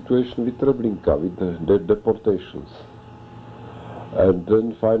started a situation with Treblinka, with the deportations. And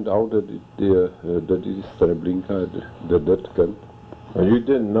then find out that it is Treblinka, the death camp. Well, you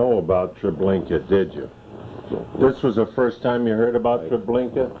didn't know about Treblinka, did you? No. This was the first time you heard about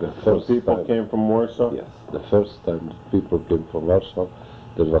Treblinka? The first people time. Came from Warsaw? Yes, the first time that people came from Warsaw,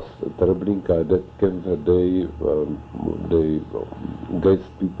 there was Treblinka, that camp where they gave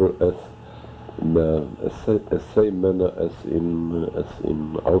people as in the same manner as in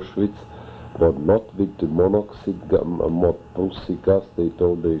Auschwitz, but not with the monoxide prussic gas. They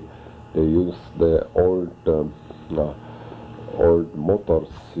told they used the old old motors,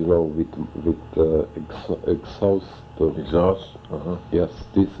 you know, with exhaust. Exhaust? Uh-huh. Yes,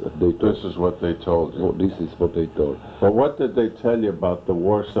 this is what they told you. Oh, this is what they told. Well, what did they tell you about the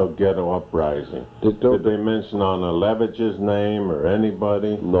Warsaw Ghetto Uprising? Did they mention on Levich's name or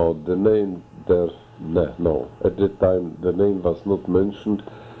anybody? No, the name there, no. At that time, the name was not mentioned.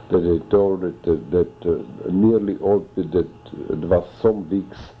 That they told that nearly all, that it was some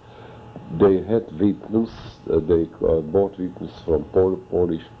weeks, they had witness, they bought witness from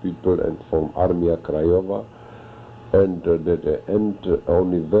Polish people and from Armia Krajowa, and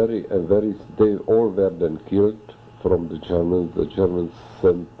only very, they all were then killed from the Germans. The Germans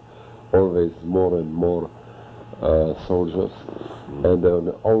sent always more and more soldiers, and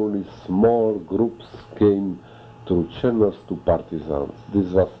only small groups came through channels to partisans.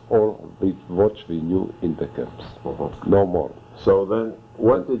 This was all what we knew in the camps. No more. So then,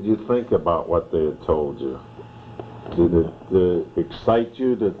 what did you think about what they had told you? Did it excite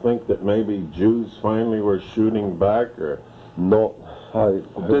you to think that maybe Jews finally were shooting back, or no? It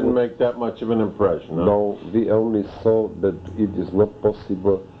didn't make that much of an impression. Huh? No, we only saw that it is not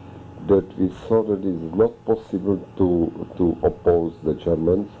possible. That we saw that it is not possible to oppose the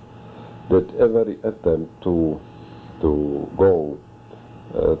Germans. That every attempt to go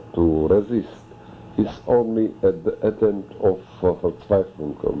to resist is only at the attempt of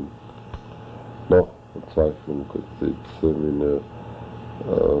Verzweiflung. No, Verzweiflung. It's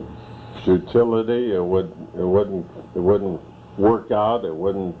futility. It wouldn't work out. It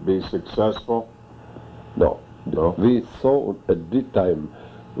wouldn't be successful. No. We saw at the time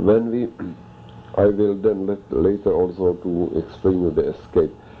when I will then later also to explain you the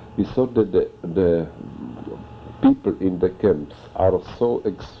escape. We saw that the people in the camps are so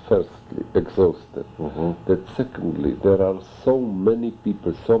firstly exhausted, that secondly there are so many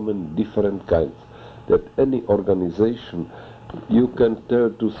people, so many different kinds, that any organization, you can tell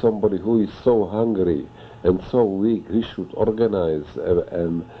to somebody who is so hungry and so weak, he should organize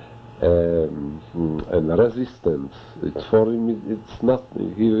and resistance. It's for him, it's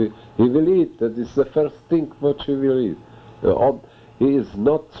nothing. He will eat. That is the first thing what he will eat. He is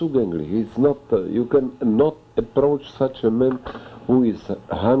not zugänglich. He is not. You can not approach such a man who is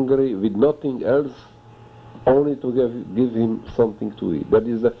hungry with nothing else, only to give him something to eat. That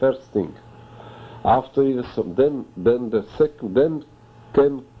is the first thing. After then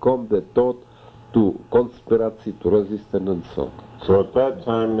can come the thought to conspiracy, to resistance, and so on. So at that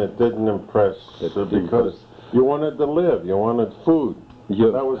time it didn't impress, because you wanted to live, you wanted food.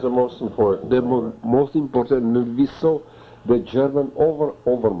 Yeah. That was the most important. The most important. We saw the German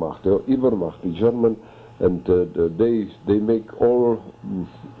Overmacht, the Übermacht, the German, and they make all.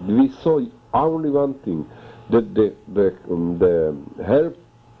 We saw only one thing, that the help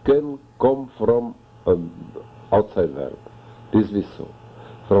can come from outside world. This we saw.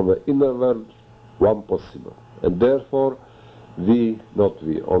 From the inner world, one possible, and therefore only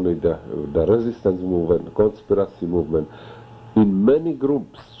the resistance movement, the conspiracy movement, in many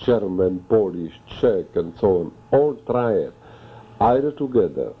groups, German, Polish, Czech, and so on, all tried, either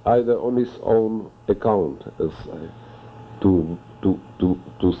together, either on his own account, to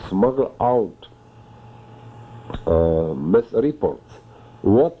smuggle out mass reports.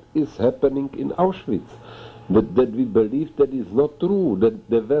 What is happening in Auschwitz? That we believe that is not true, that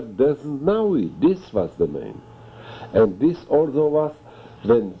the world doesn't know it. This was the main. And this also was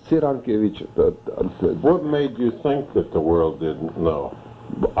when Sirankiewicz... what made you think that the world didn't know?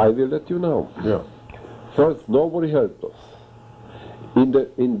 I will let you know. Yeah. First, nobody helped us. We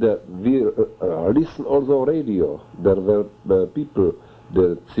listen also radio. There were people,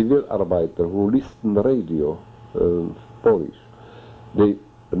 the Zivilarbeiter, who listen radio, Polish. They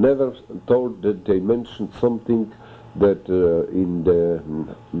never told that they mentioned something that in the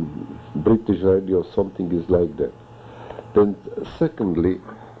British radio something is like that. Then thirdly,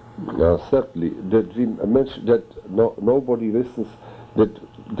 that we mentioned that nobody listens, that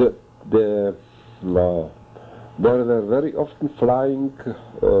there were very often flying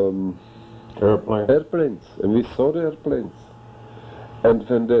airplanes, and we saw the airplanes. And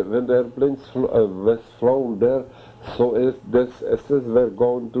when the airplanes was flown there, so as SS were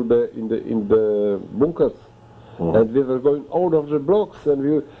going to in the bunkers, and we were going out of the blocks,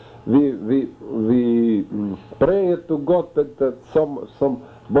 and we prayed to God that some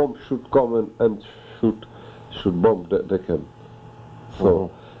bomb should come and should bomb the camp. So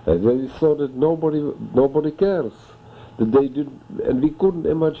and we saw that nobody cares, that they didn't, and we couldn't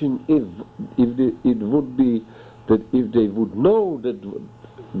imagine if it would be that if they would know that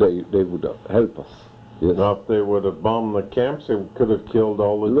they would help us. Yes. Now, if they would have bombed the camps, they could have killed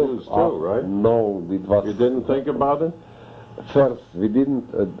all the Jews too, right? No, it was... You didn't think about it? First, we didn't,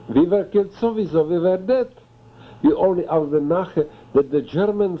 we were killed sowieso, we were dead. We only out the Nache that the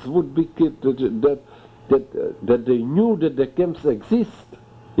Germans would be killed, that they knew that the camps exist.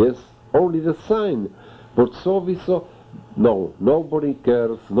 Yes, only the sign. But sowieso, no, nobody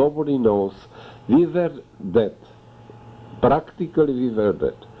cares, nobody knows. We were dead. Practically we were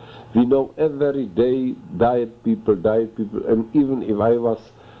dead. We know every day died people, and even if I was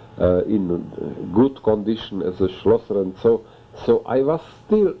in good condition as a Schlosser and so I was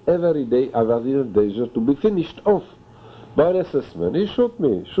still every day I was in a danger to be finished off by an assessment. He shot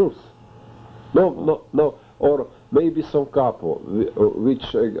me, sure. No, or maybe some capo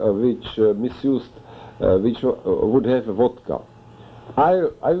which misused, which would have vodka. I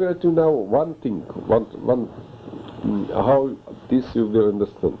will let you know one thing, one how this you will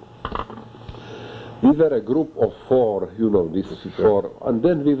understand. We were a group of 4, you know, this 4, and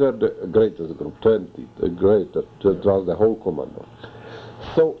then we were the greatest group, 20, the greatest, that was the whole commando.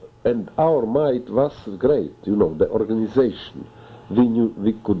 So, and our might was great, you know, the organization. We knew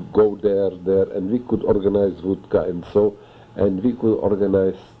we could go there, and we could organize vodka and we could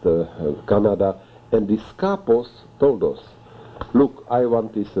organize Canada, and these capos told us, look, I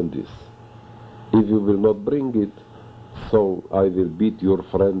want this and this. If you will not bring it, so I will beat your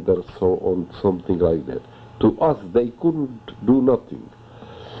friend or so on, something like that. To us, they couldn't do nothing.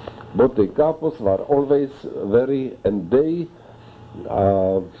 But the capos were always very, and they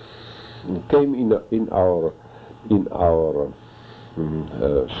came in our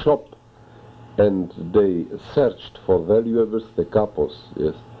shop, and they searched for valuables, the capos,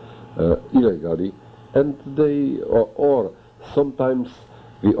 yes, illegally, and they, or sometimes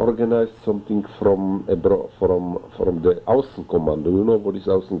we organized something from the Außenkommando. You know what is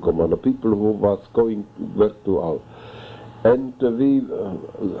Außenkommando? People who was going back to our. And we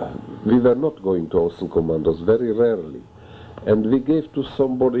were not going to Außenkommandos, very rarely. And we gave to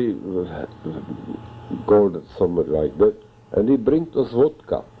somebody gold, somebody like that, and he bring us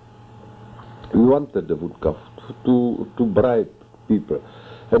vodka. We wanted the vodka to bribe people.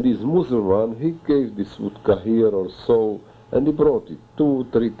 And this Muslim, he gave this vodka here or so, and he brought it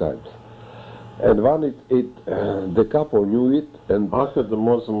 2-3 times. And when the capo knew it, and how could the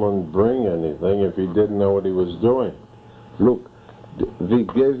Muslim bring anything if he didn't know what he was doing? Look, we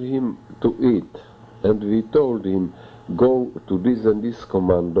gave him to eat, and we told him, go to this and this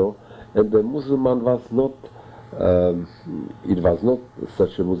commando, and the Muslim was not, it was not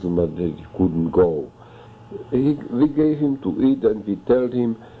such a Muslim that he couldn't go. We gave him to eat, and we told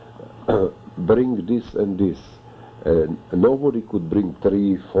him, bring this and this. Nobody could bring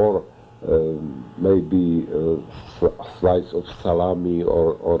 3-4 maybe slice of salami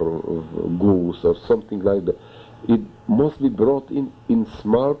or goose or something like that. It must be brought in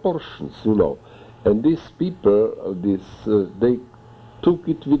small portions, you know. And these people, they took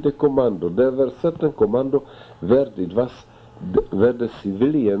it with the commando. There were certain commando where it was, where the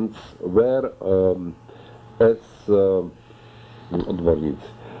civilians were as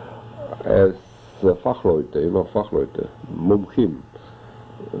Fachleute, you know, Fachleute, Mumchim,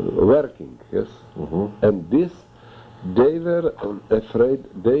 working, yes. Mm-hmm. And this, they were afraid,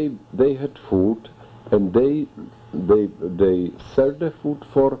 they had food, and they sell the food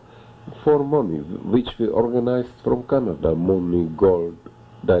for money, which we organized from Canada, money, gold,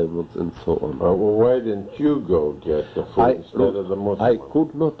 diamonds, and so on. Well, why didn't you go get the food instead of the Muslims? I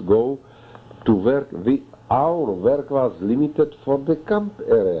could not go to work. Our work was limited for the camp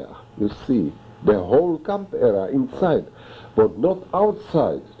area, you see. The whole camp area inside, but not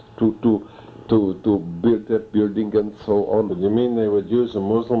outside to build a building and so on. But you mean they would use a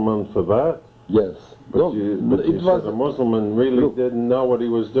Muslim for that? Yes. But you said a Muslim really didn't know what he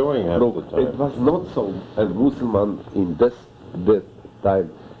was doing half the time. It was not so a Muslim in that time.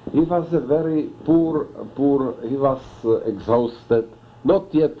 He was a very poor, he was exhausted.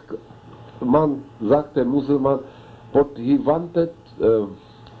 Not yet, man sagte Muslim, but he wanted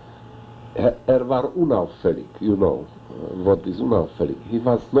war unauffällig, you know, what is unauffällig. He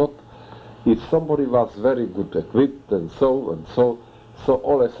was not, if somebody was very good equipped and so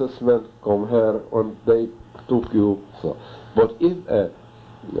all assessment come here and they took you, so. But if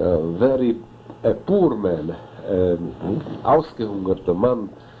a poor man, ausgehungerter Mann,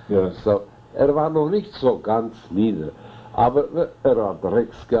 so, war noch nicht so ganz nieder, aber hat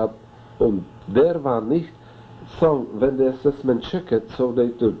Rex gehabt und der war nicht so, wenn der assessment checked, so they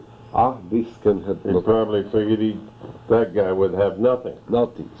did. This can have he probably figured that guy would have nothing.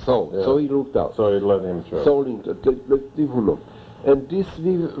 Nothing. So he looked out. So he let him through. And this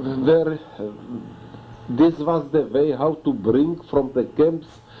was the way how to bring from the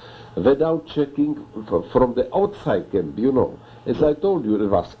camps without checking from the outside camp, you know. As I told you, it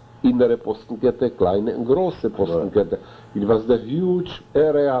was innere Postenkette, kleine and große Postenkette. It was the huge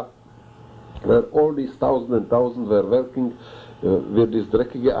area where all these thousands and thousands were working with this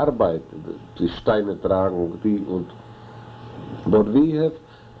dreckige Arbeit, die Steine tragen, but we have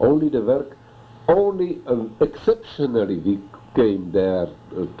only the work, only exceptionally we came there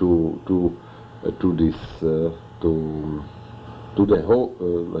to the whole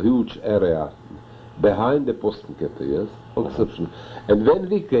huge area behind the Postenkette, yes, exception. And when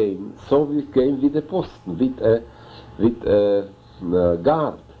we came, so we came with a Posten, with a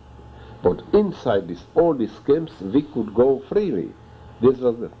guard. But inside all these camps, we could go freely. This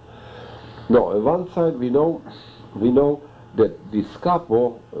was the. No, on one side we know that this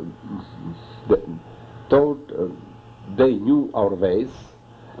capo told they knew our ways,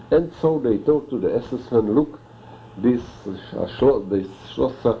 and so they told to the SS men, look, these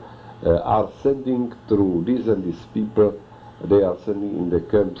Schlosser are sending through these and these people. They are sending in the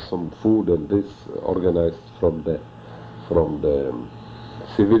camp some food and this organized from the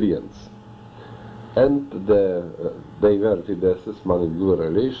civilians. And they were with the SS man in good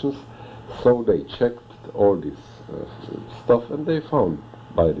relations, so they checked all this stuff and they found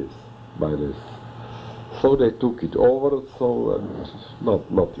by this. So they took it over, so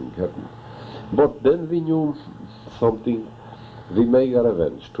nothing happened. But then we knew something. We make a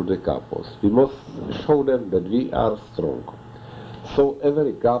revenge to the capos. We must show them that we are strong. So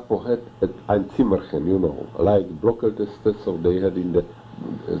every capo had ein Zimmerchen, you know, like Blockelteste, so they had in the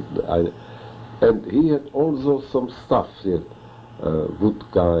and he had also some stuff, he had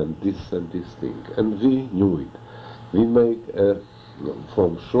vodka and this thing, and we knew it. We make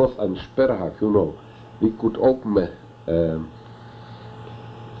from Schloss ein Sperrhack, you know, we could open a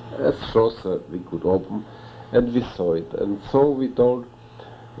Schloss, we could open, and we saw it, and so we told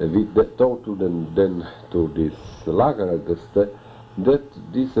to them then to this Lagergäste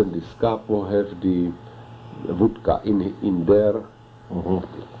that this and this capo have the vodka in there.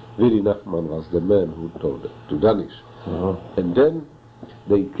 Vili Nachman was the man who told it to Danish. And then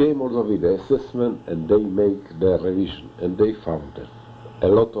they came also with the assessment and they make their revision and they found a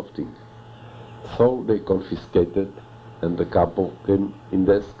lot of things. So they confiscated and the capo came in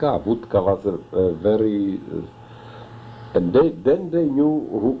the SK. Vodka was a very... and then they knew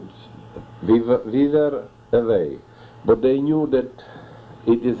who we were away. But they knew that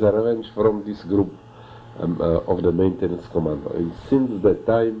it is a revenge from this group of the maintenance commando. And since that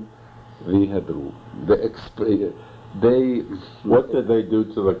time, we had rule. What did they do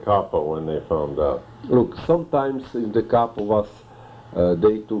to the capo when they found out? Look, sometimes if the capo was,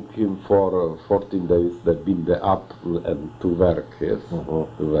 they took him for 14 days, they'd been there up and to work, yes, to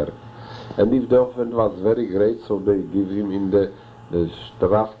work. And if the offense was very great, so they give him in the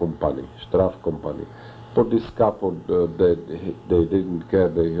Strafkompanie. But this capo, they didn't care,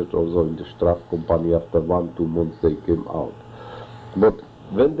 they had also in the Strafkompanie, after 1-2 months they came out. But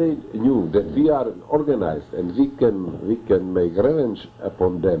when they knew that we are organized and we can make revenge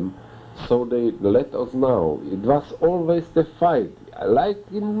upon them, so they let us know. It was always the fight, like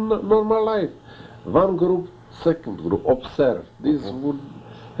in normal life. One group, second group, observe, this would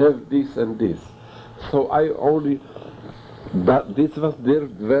have this and this. So I only... But this was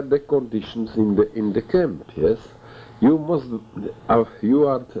were the conditions in the camp, yes. You must, you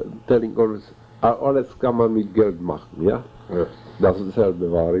are telling always, alles kann man mit Geld machen, ja? Yes. Dasselbe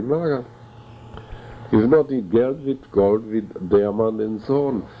war im Lager. If not with Geld, with gold, with diamond and so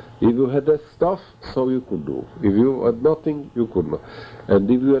on. If you had the stuff, so you could do. If you had nothing, you could not. And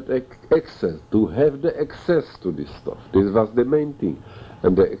if you had access, to have the access to this stuff, this was the main thing.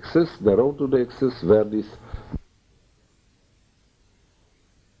 And the access, the road to the access were this.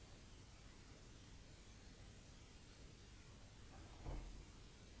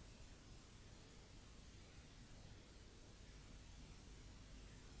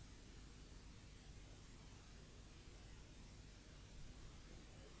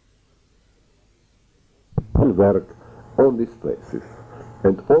 Work on these places,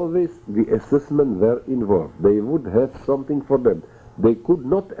 and always the assessment were involved. They would have something for them. They could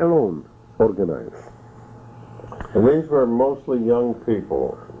not alone organize. And these were mostly young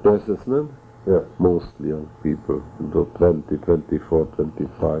people. The assessment? Yeah. Mostly young people, 20, 24,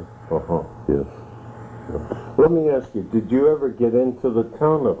 25. Yes. Yeah. Let me ask you, did you ever get into the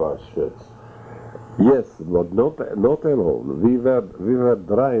town of Auschwitz? Yes, but not alone. We were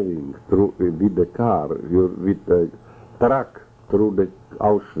driving through with the car, with the truck through the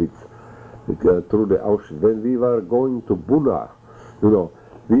Auschwitz, When we were going to Buna, you know,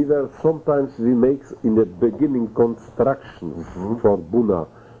 we make in the beginning constructions for Buna,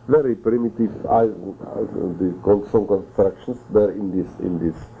 very primitive some constructions there in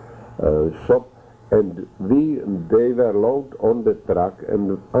this shop, and they were loaded on the truck,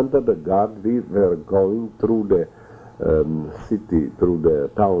 and under the guard we were going through the city, through the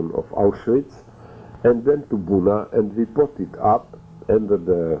town of Auschwitz, and then to Buna, and we put it up under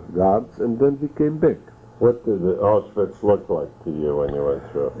the guards, and then we came back. What did the Auschwitz look like to you when you went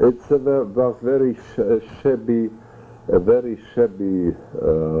through? It was very shabby, a very shabby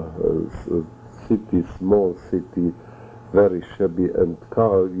city, small city, very shabby, and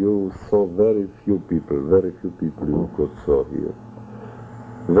you saw very few people you could saw here.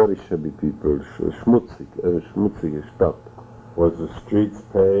 Very shabby people, schmutzige Stadt. Was the streets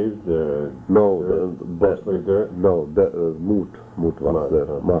paved? No, mostly dirt? No, mud was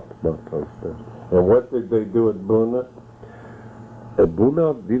there, mud was there. And what did they do at Buna? At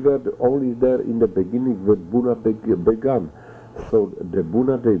Buna, we were only there in the beginning when Buna began. So the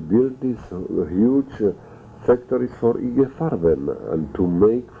Buna, they built these huge factories for IG Farben and to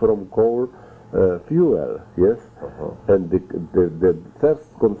make from coal fuel, yes? And the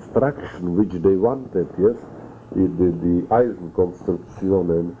first construction which they wanted, yes, the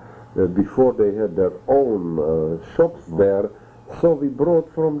Eisenkonstruktionen, before they had their own shops there, so we brought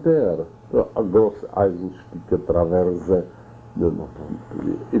from there gross Eisenstücke, Traverse.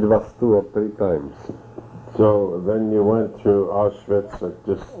 It was 2 or 3 times. So then you went through Auschwitz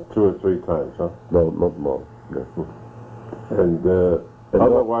just 2 or 3 times, huh? No, not more. No. And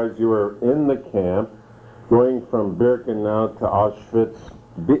otherwise you were in the camp, going from Birkenau to Auschwitz.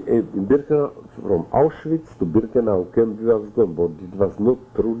 In Birkenau, from Auschwitz to Birkenau camp we was going, but it was not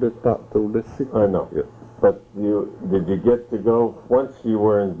through the city. I know. Yeah. But did you get to go, once you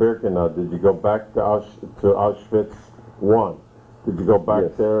were in Birkenau, did you go back to Auschwitz 1? Did you go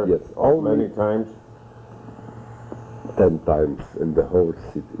back there many times? 10 times in the whole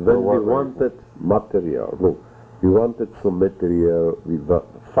city. When we wanted material, we wanted some material, we were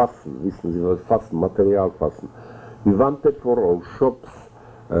fasten, wissen Sie was, fasten, Material fasten. We wanted for our shops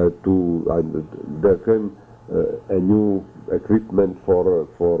there came a new equipment for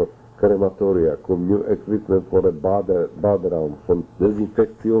crematoria, new equipment for a Badraum, for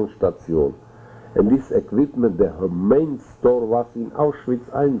Desinfektionsstation. And this equipment, the main store was in Auschwitz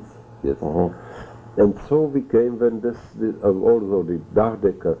I. Yes. And so we came when also the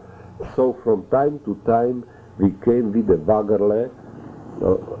Dachdecker. So from time to time we came with a Wagerle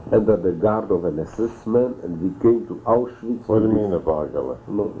under the guard of an SS man, and we came to Auschwitz. What do you mean a Wagerle?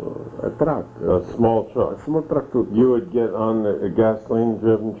 A truck. A small truck? A small truck too. You would get on a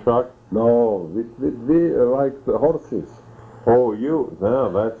gasoline-driven truck? No, we like the horses. Oh, you?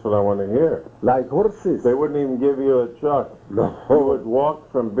 No, that's what I want to hear. Like horses. They wouldn't even give you a truck. No. You would walk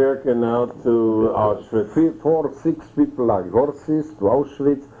from Birkenau to Auschwitz. 4, 6 people like horses to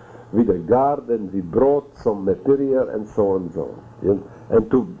Auschwitz with a guard, and we brought some material and so on and so on. Yeah? And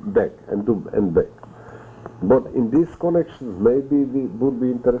to back, and back. But in these connections, maybe it would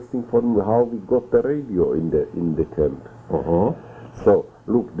be interesting for me how we got the radio in the camp. So,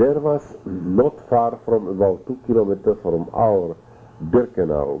 look, there was not far from, about 2 kilometers from our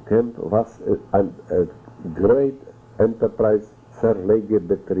Birkenau camp, was a great enterprise,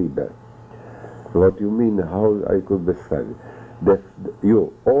 Zerlegebetriebe. What do you mean, how I could describe it?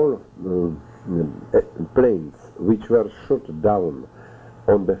 All planes which were shot down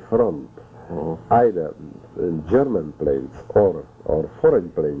on the front, either German planes or foreign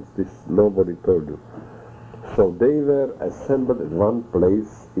planes, this nobody told you. So they were assembled in one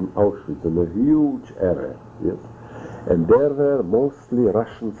place in Auschwitz, in a huge area, yes. And there were mostly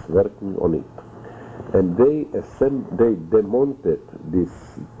Russians working on it. And they demounted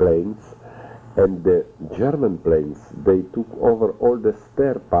these planes, and the German planes, they took over all the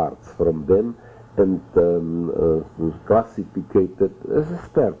spare parts from them and classified as a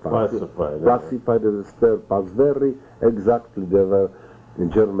spare parts. Classified as a spare parts, very exactly. There were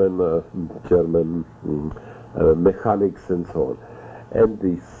German mechanics and so on. And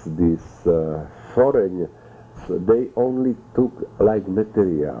these foreign, they only took like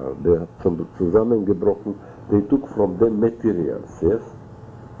material. They had some zusammengebrochen. They took from them materials, yes?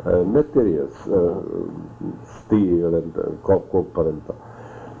 Materials, steel and copper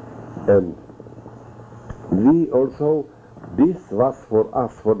and we also, this was for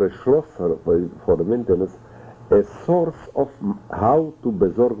us, for the Schlosser, for the maintenance, a source of how to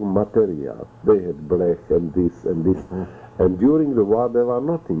besorg material. They had black and this and this, and during the war there was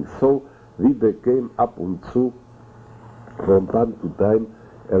nothing. So we became up und zu, from time to time,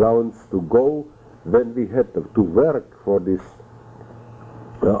 allowance to go when we had to work for this.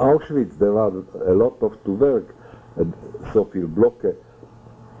 Auschwitz, there was a lot of to work, so viel Blöcke,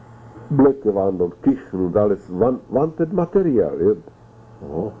 Blöcke waren dort, Küchen und alles, wanted material.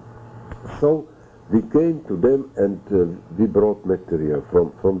 Oh. So we came to them and we brought material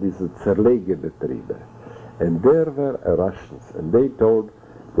from these Zerlegebetriebe. And there were Russians, and they told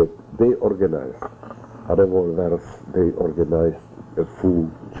that they organized revolvers, they organized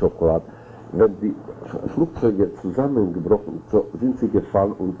food, chocolate. Wenn die Flugzeuge zusammengebrochen sind sie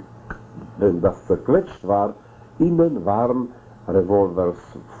gefallen und wenn das zerquetscht war, innen waren revolvers,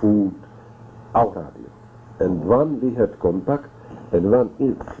 food, auch radio. And one we had contact, and one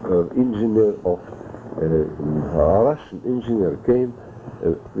engineer of a Russian engineer came,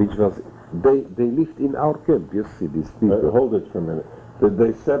 which was, they lived in our camp, you see these people. Hold it for a minute. Did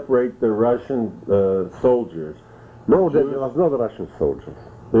they separate the Russian soldiers? No, they was not Russian soldiers.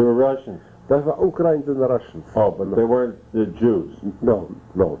 They were Russians. They were Ukrainians and Russians. Oh, but they weren't the Jews? No,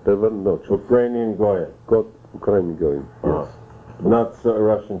 they were not Jews. Ukrainian Goya? Ukrainian Goyim, yes. Not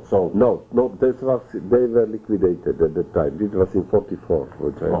Russian soldiers? No, they were liquidated at the time. It was in 44,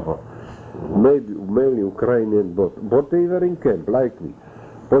 which I mainly Ukrainian, but they were in camp, like me.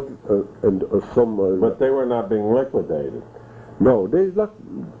 But But they were not being liquidated? No, they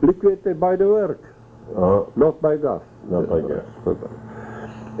liquidated by the work, not by gas. Not by gas.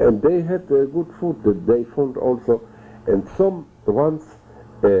 And they had good food that they found also, and some once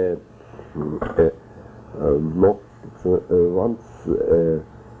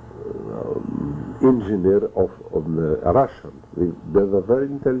engineer of Russian. There were very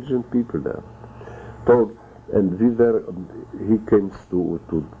intelligent people there. Told, and he came to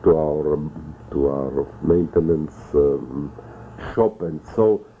our maintenance shop and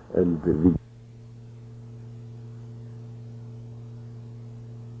so, and we.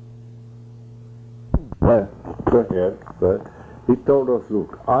 Go ahead. He told us,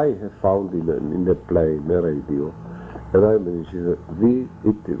 look, I have found in a plane a radio, and I mentioned,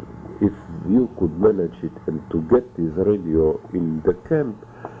 if you could manage it and to get this radio in the camp,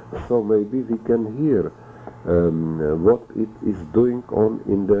 so maybe we can hear what it is doing on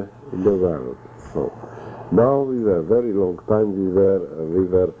in the world. So now we were very long time we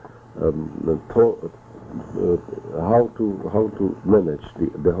were taught how to manage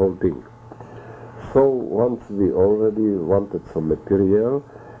the whole thing. So once we already wanted some material,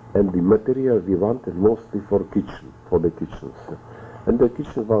 and the material we wanted mostly for the kitchens. And the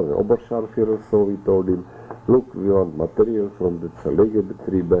kitchen was an Oberscharführer, so we told him, look, we want material from the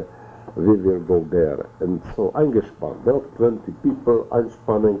Zerlegebetriebe, we will go there. And so eingespannt, there were 20 people,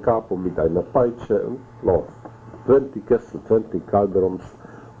 einspannen, Capo mit einer Peitsche und los. 20 Kessel, 20 Caldrons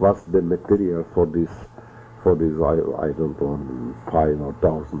was the material for this, I don't know, 5 or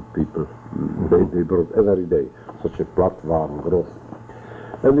 1,000 people. They brought every day such a Plattwagen, gross.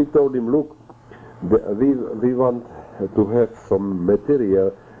 And we told him, look, we want to have some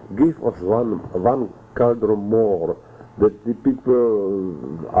material, give us one cauldron more, that the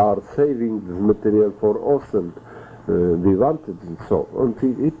people are saving this material for us, and we wanted it so. And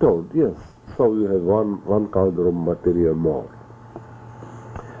he told, yes, so you have one cauldron material more.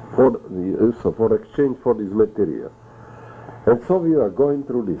 For exchange for this material. And so we are going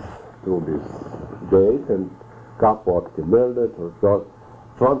through this gate, and Capo had gemeldet,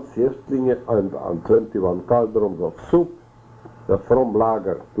 20 Häftlinge and 21 cauldrons of soup from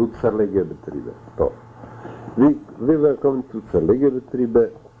Lager to Zerlegebetriebe. So we were coming to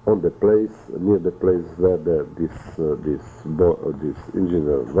Zerlegebetriebe on the place, near the place where this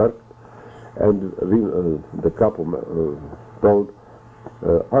engineer worked, and the Capo told,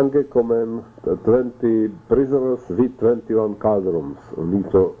 angekommen, 20 prisoners with 21 cauldrons. And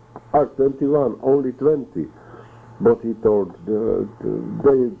he told, 21, only 20. But he told,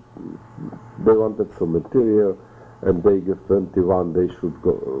 they wanted some material, and they gave 21, they should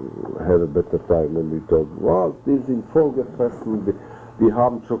go have a better time. And he told, well, this in Vollgefressen, wir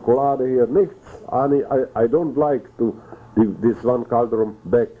haben Schokolade hier, nichts. I don't like to give this one cauldron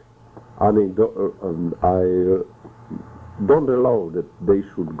back. I don't allow that they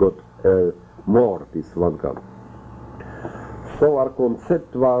should get more, this one cauldron. So our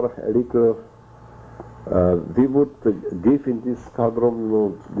concept was a little, we would give in this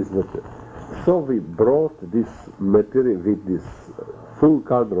cauldron this material. So we brought this material with this full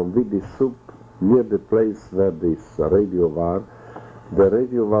cauldron, with this soup, near the place where this radio was. The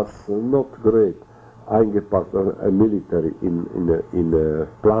radio was not great, eingepackt, a military in a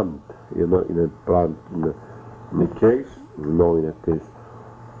plant, you know, in a plant, in a case? No, in a case.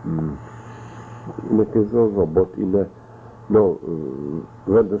 In a case also, but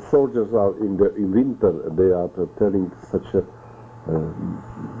when the soldiers are in winter, they are telling such a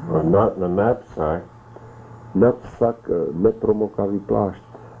not in a knapsack. Knapsack, nepromokavý plášť.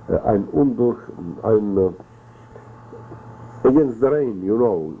 against the rain, you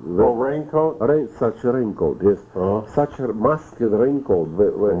know. Raincoat? Such a raincoat, yes. Such a masked raincoat,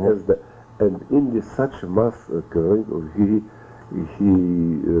 and in this such masked raincoat, he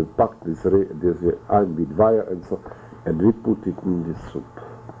packed this iron with wire and so, and we put it in this soup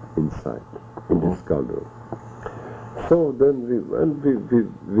inside, in this cauldron. So then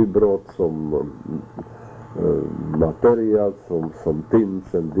we brought some materials, some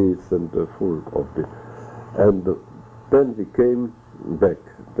tins and this and full of this, and then we came back.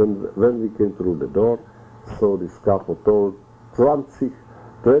 Then when we came through the door, so this capo told 20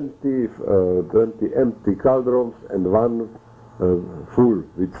 empty cauldrons and one full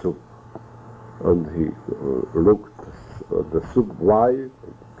with soup. And he looked at the soup, why,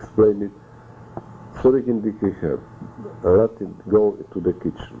 explained it, zurück in die Küche, let it go to the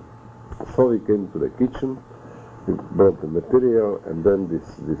kitchen. So we came to the kitchen, we brought the material, and then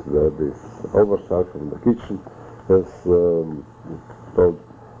this oversight from the kitchen has told,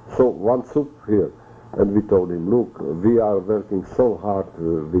 so one soup here. And we told him, look, we are working so hard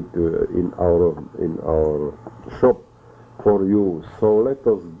in our shop for you, so let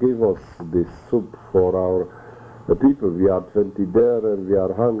us give us this soup for our people. We are 20 there and we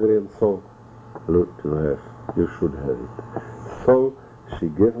are hungry, and so look, you should have it. So she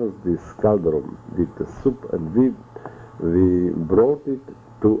gave us this cauldron with the soup, and we brought it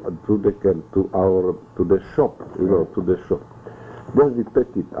to the shop, to the shop. Then we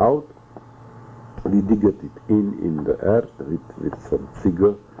take it out, we dig it in the earth with some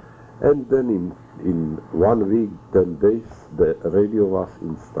ziegel, and then in 1 week, 10 days, the radio was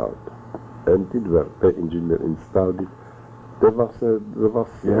installed, and the engineer installed it.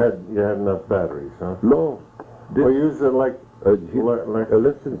 You had enough batteries, huh? No. We used it like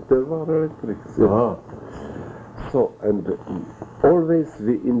electric. There were electrics. Yeah. So, and always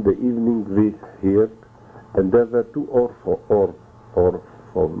in the evening we heard, and there were 2 or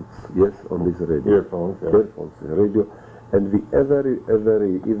phones, yes, on this radio. Earphones, yeah. Earphones, radio, and we every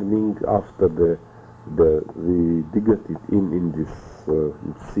evening after we dig it in this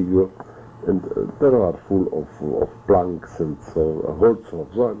seagull, and there are full of planks and so holds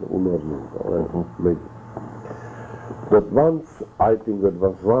of maybe. But once, I think that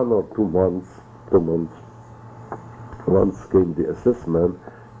was 1 or 2 months, once came the assessment,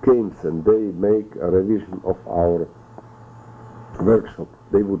 and they make a revision of our workshop.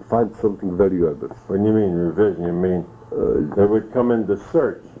 They would find something valuable. When you mean revision, you mean they would come in the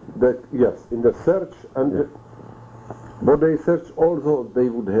search? Yes, in the search, and yeah. But they search also, they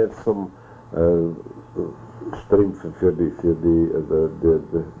would have some strings for the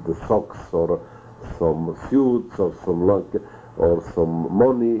socks, or some suits, or some luck, or some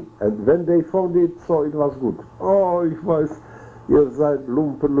money, and when they found it, so it was good. Oh, it was, ihr seid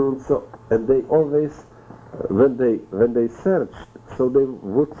Lumpen and so, and they always, when they searched, so they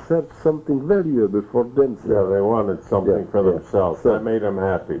would search something valuable for themselves. Yeah, they wanted something for themselves. So that made them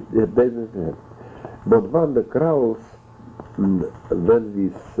happy. Yeah, they made them happy. But when the crows, when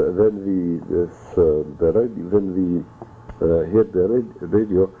we hear the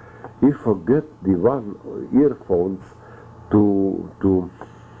radio, he forget the one earphones to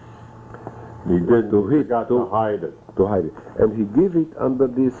hide it. To hide it, and he give it under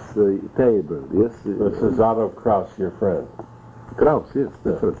this table. Yes, this is out of Kraus, your friend. Kraus, yes,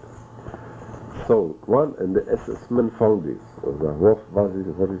 the friend. So one, and the assessment found this.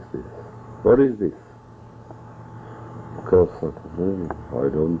 What is this? What is this? Kraus said, I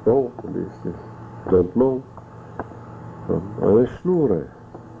don't know. This don't know.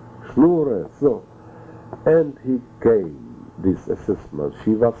 Schnurre. So, and he came. This assessment.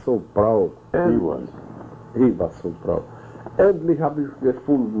 She was so proud. He was so proud. Endlich habe ich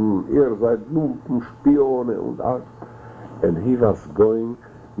gefunden, ihr seid Lumpen, Spione und alles. And he was going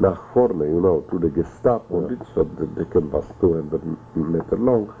nach vorne, to the Gestapo. Yeah. The camp was 200 meters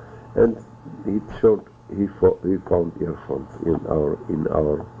long, and he found earphones in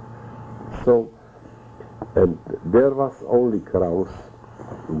our. So, and there was only Kraus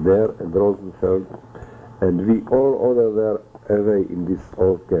there and Rosenfeld, and we all other were away in these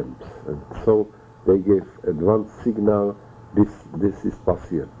old camps, and so they gave advance signal. This is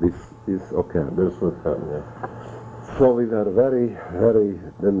passiert. This is okay. This would happen. Yeah. So we were very, very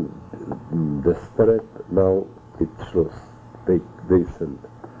then desperate. Now it's Schluss. They sent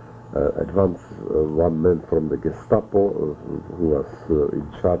advance one man from the Gestapo who was in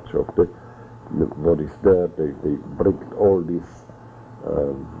charge of what is there. They bring all these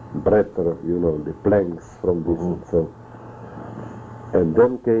bretter, the planks from this and so. And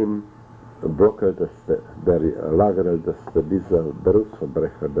then came blockadeste, lagerälteste dieser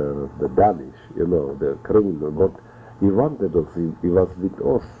Berufsverbrecher, the Danish, you know, the criminal, but he wanted us, he was with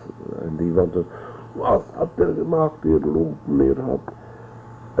us, and he wanted, was hat gemacht, ihr Lumpen, hat.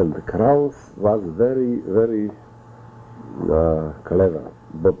 And Kraus was very, very clever,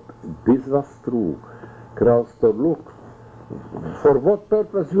 but this was true. Kraus told, look, for what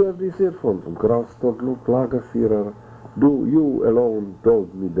purpose you have these earphones? And Kraus told, look, Lagerführer, you alone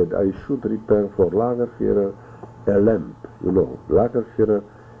told me that I should repair for Lagerführer a lamp, you know. Lagerführer,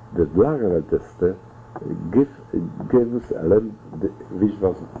 the Lagerälteste, gave us a lamp which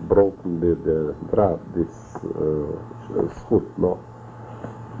was broken, the draft, this schut, no?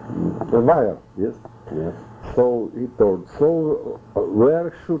 A wire, yes? Yes. So he told, so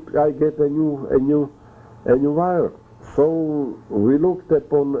where should I get a new wire? So we looked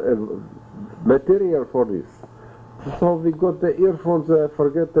upon a material for this. So we got the earphones,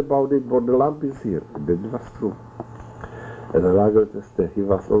 forget about it, but the lamp is here. That was true. And the Lagerteste, he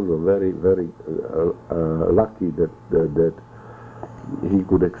was also very, very lucky that he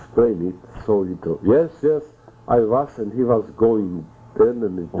could explain it. So he told, yes, I was, and he was going then,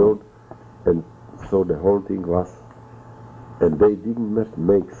 and he told, and so the whole thing was, and they didn't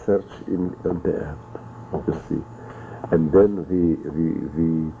make search in the earth, you see. And then we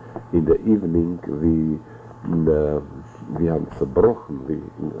in the evening, wir haben zerbrochen,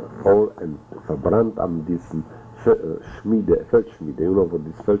 und verbrannt an diesen Feldschmiede, you know what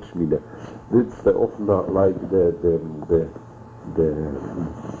this Feldschmiede, it's the often like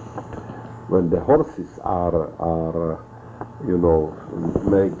when the horses are you know,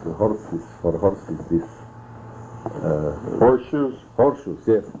 make horses, this horseshoes,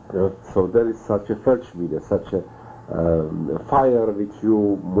 yes. So there is such a Feldschmiede, such a fire which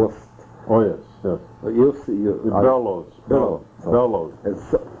you must. Oh yes. You see, bellows. And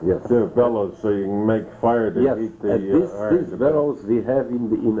so, yes. They're bellows, so you can make fire to heat the and these bellows we have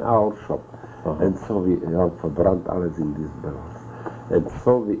in our shop, and so we have verbrannt alles in these bellows, and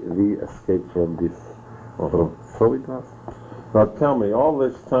so we escaped from this. So it was. Now tell me, all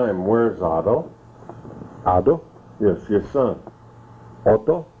this time, where's Otto? Otto? Yes, your son.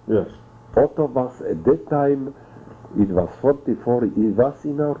 Otto? Yes. Otto was at that time, it was 44, he was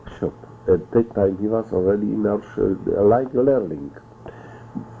in our shop. At that time he was already in our shop, like a learning.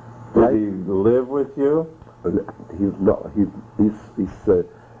 Did he live with you?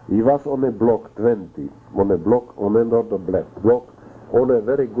 He was on a block 20, on another block, on a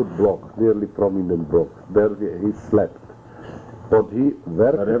very good block, nearly prominent block. There he slept. But he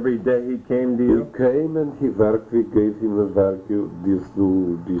worked. But every day he came to you? He came and he worked. We gave him a work. This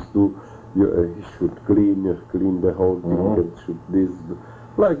do. He should clean the whole thing. And should this do.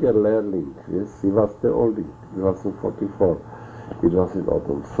 Like a learning. Yes, he was the oldie. He was in 44. It was in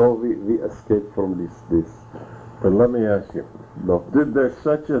autumn. So we escaped from this. But let me ask you. No. Did there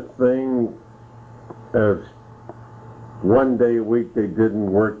such a thing as one day a week they didn't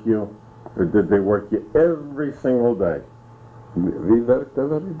work you? Or did they work you every single day? We worked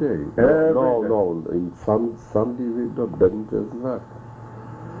every day. No. In Sunday we didn't just work.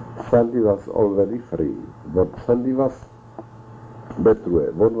 Sunday was already free, but Sunday was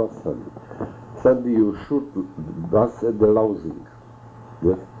better. What was Sunday? Sunday you was at the lousing.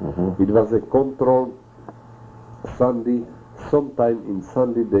 Yes? It was a control Sunday. Sometime in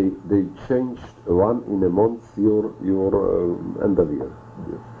Sunday they changed one in a month your underwear.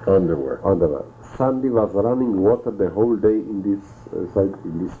 Yes. Underwear. Sunday was running water the whole day in this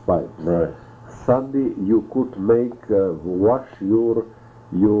pipe. Right. Sunday you could wash your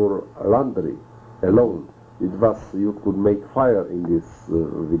laundry alone. It was you could make fire in this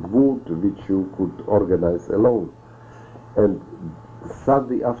with wood which you could organize alone. And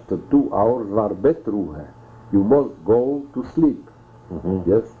Sunday after 2 hours var Betruhe. You must go to sleep.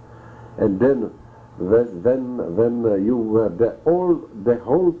 Yes. And then when you were the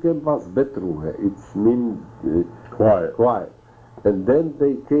whole camp was Betruhe. It's mean quiet. And then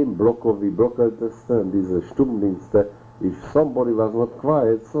they came Blockadeste and diese Stummdienste. If somebody was not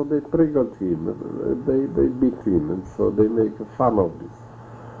quiet, so they triggered him, they beat him, and so they make fun of this.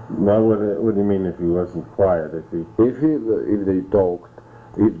 Now, what do you mean if he wasn't quiet? If they talked,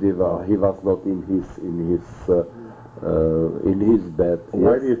 if he was not in his bed.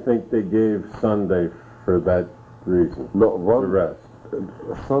 Why do you think they gave Sunday for that reason? No, the rest.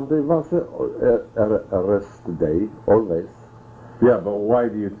 Sunday was a rest day, always. Yeah, but why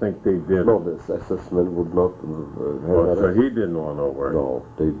do you think they did? No, the assessment would not have so he didn't want to work. No,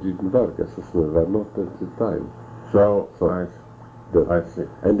 they didn't work. Assessment were not at the time. So I see.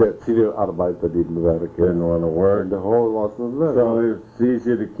 And the Zivilarbeiter didn't work. Didn't want to work. And the hall was not working. So it's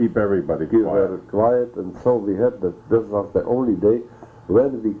easier to keep everybody We quiet. were quiet, and so we had that. This was the only day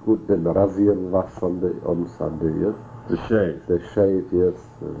when we could then razzier was on Sunday, yes. The shave. The shave, yes,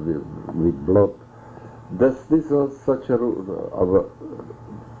 with blood. This was such a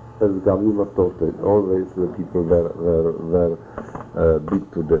as Gavima taught it, always the people were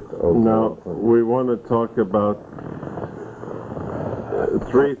beat to death. Now, we want to talk about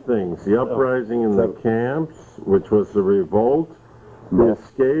three things. The uprising in the camps, which was the revolt, the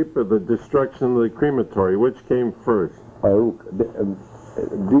escape, or the destruction of the crematory. Which came first? Look,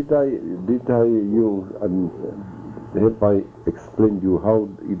 have I explained you how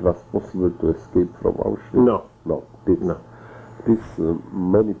it was possible to escape from Auschwitz? No. No. This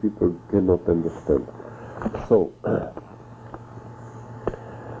many people cannot understand. So,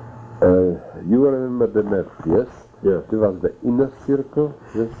 you remember the net, yes? Yes. There was the inner circle,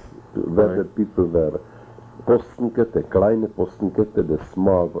 yes, where the people were Postenkette, kleine Postenkette, the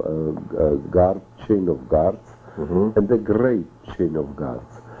small guard, chain of guards, and the great chain of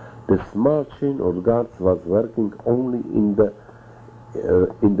guards. The small chain of guards was working only in the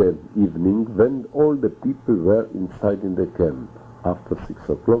evening when all the people were inside in the camp. After 6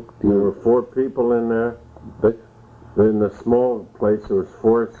 o'clock. There were 4 people in there. But in the small place there was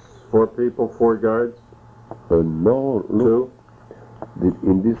 4 people, 4 guards. No, look. 2.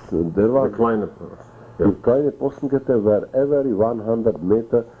 In this there was the kleine Postenkette where every 100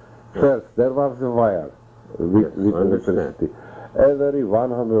 meter first there was a wire with electricity. Every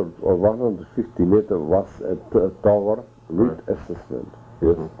 100 or 150 meter was a tower with assessment.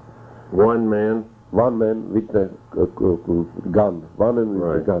 Yes. One man with a gun. One man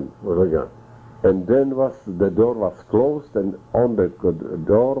with a gun. With a gun. And then the door was closed, and on the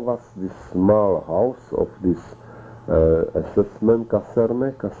door was this small house of this assessment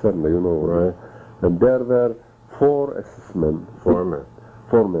kaserne, you know. Right. And there were 4 assessmen. 4 men.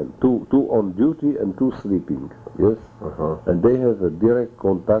 4 men. 2 on duty and 2 sleeping. Yes. And they have a direct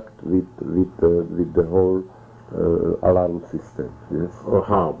contact with the whole alarm system. Yes. Oh,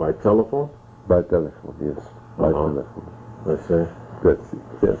 how? By telephone? By telephone, yes. By telephone. I see. That's it,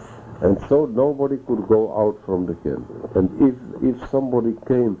 yes. And so nobody could go out from the camp. And if somebody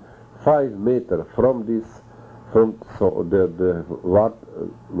came 5 meters from this,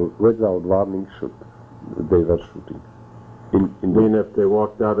 without warning, they were shooting. If they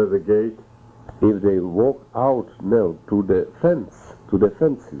walked out of the gate? If they walked out now to the fences.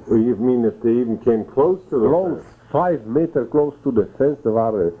 Well, you mean if they even came close to the fence? 5 meters close to the fence, there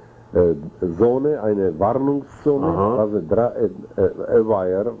was Zone, eine Warnungszone, was a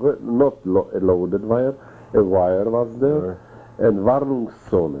wire, not a loaded wire, a wire was there, and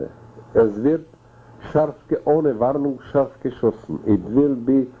Warnungszone. Es wird ohne Warnung scharf geschossen. It will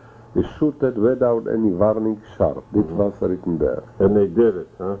be shooted without any warning sharp. It was written there. And they did it,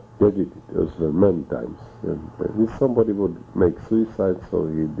 huh? They did it. It was many times. And if somebody would make suicide, so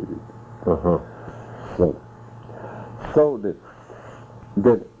he did it. So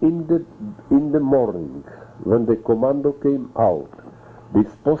that in the morning, when the commando came out,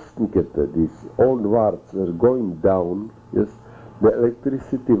 these Postenkette, these old wards were going down. Yes, the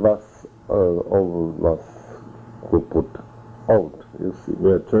electricity was put out. You see,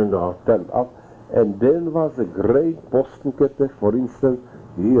 turned off. And then was a great Postenkette, for instance,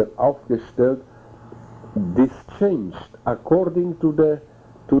 here aufgestellt. This changed according to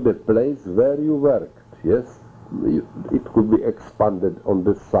the place where you worked. Yes. It could be expanded on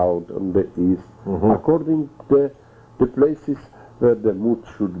the south, on the east, according to the places where the mood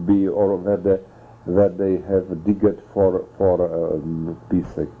should be, or where they have digged for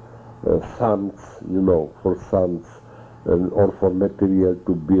sands, for sands, or for material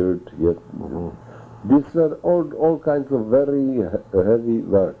to build. Yes. These were all kinds of very heavy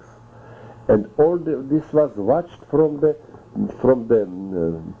works, and this was watched from the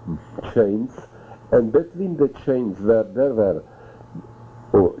chains. And between the chains there were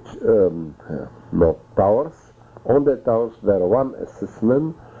towers. On the towers were 1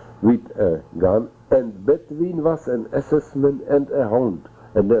 assessman with a gun, and between was an assessman and a hound,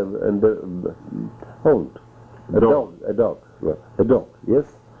 a dog.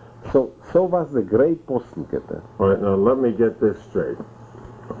 Yes. So was the great Postenkette. All right. Now let me get this straight.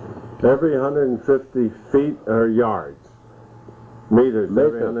 Every 150 feet are yards, meters.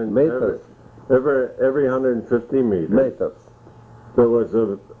 Every 150 meters. There was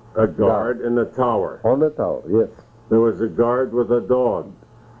a guard in the tower. On the tower, yes. There was a guard with a dog.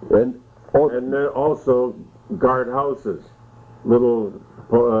 And then also guard houses. Little...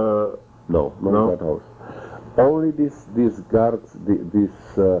 No, guard house. only these guards,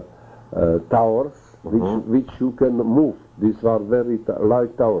 these towers, which you can move. These were very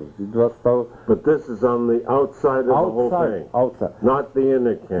light towers. It was tower. But this is on the outside of the whole thing. Outside. Not the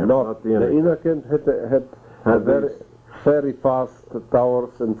inner camp. Not the inner, inner camp had very fast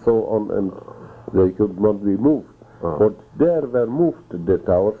towers and so on, and they could not be moved. But there were moved the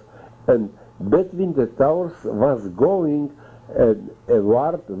towers, and between the towers was going a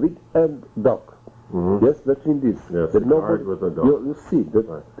ward with a dog. Yes, between this. Yes, a guard with a dog. You see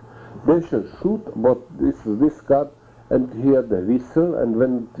that they should shoot, but this guard, and he had a whistle, and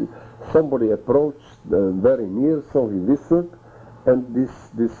when somebody approached very near, so he whistled, and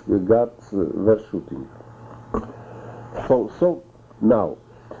these guards were shooting. So now,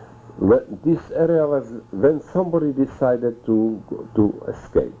 this area was when somebody decided to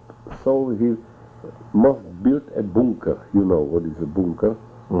escape. So he must build a bunker. You know what is a bunker?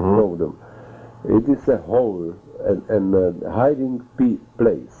 Know them. It is a hole and a hiding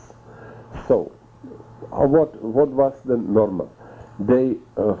place. So, what was the normal? They,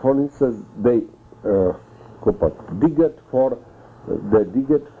 for instance, they dig it for.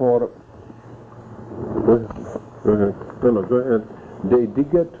 No, go ahead. They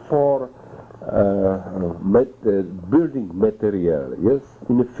dig it for building material. Yes,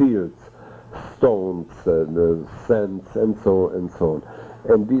 in the fields, stones, sands, and so on.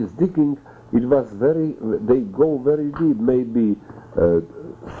 And this digging, it was they go very deep, maybe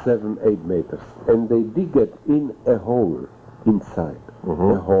 7-8 meters, and they dig it in a hole inside,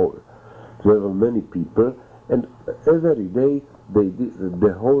 a hole. There were many people, and every day they did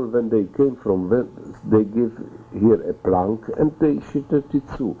the hole. When they came from, they give here a plank, and they shitted it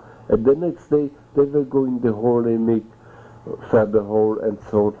through. And the next day they will go in the hole, they make further hole and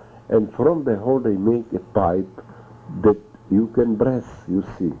so on, and from the hole they make a pipe that you can breathe, you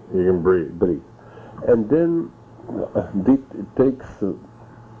see. You can breathe. And then it takes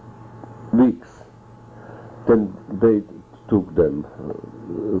weeks. Then they took them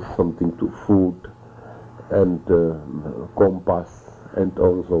something to food and compass and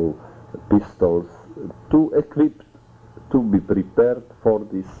also pistols to equip, to be prepared for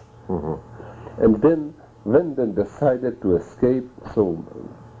this. And then when they decided to escape, so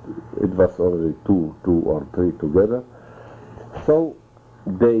it was already two or three together, so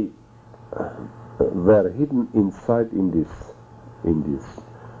they were hidden inside in this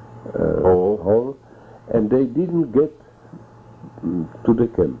hole, and they didn't get to the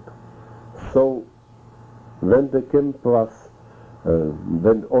camp. So when the camp was,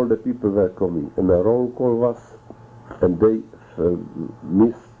 when all the people were coming, and a roll call was, and they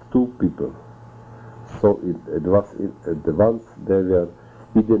missed 2 people. So it was the ones they were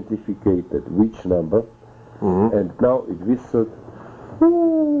identified which number, and now it whistled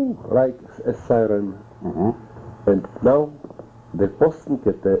like a siren, and now the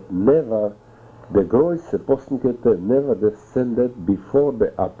Postenkette never, the große Postenkette never descended before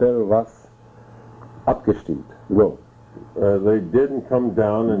the appell was abgestimmt. No. They didn't come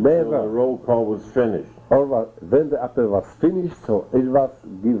down until the roll call was finished. Or when the appell was finished, so it was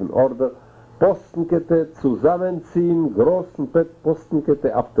given order, Postenkette zusammenziehen, großen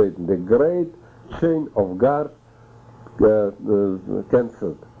Postenkette abtreten. The great chain of guard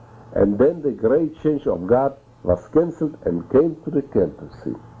cancelled. And then the great change of guard was cancelled and came to the camp,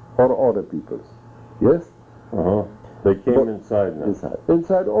 see, or other peoples. Yes? They came inside now.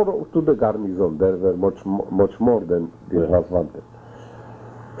 Inside or to the garrison. There were much more than it was wanted.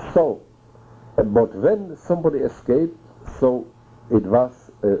 So, but when somebody escaped, so it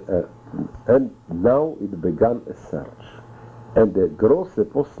was, and now it began a search. And the große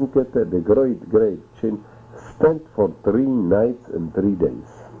Postenkette, the great chain, stand for 3 nights and 3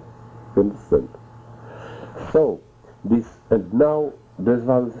 days. You understand? So, this, and now there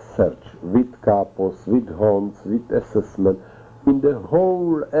was a search with capos, with hounds, with assessment. In the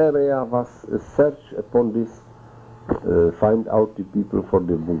whole area was a search upon this, find out the people for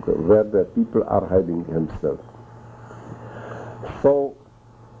the bunker, where the people are hiding themselves. So,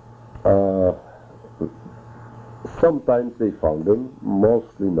 sometimes they found them,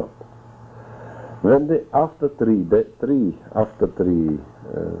 mostly not. When they, after three,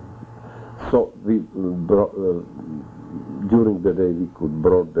 so we during the day we could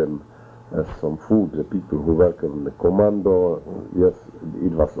brought them some food. The people who work on the commando, yes,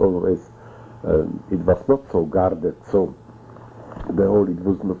 it was always, it was not so guarded. So the whole, it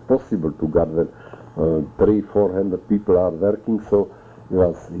was not possible to guard when 300-400 people are working. So it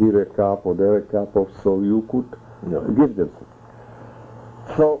was here a cup or there a cup of, so you could give them some.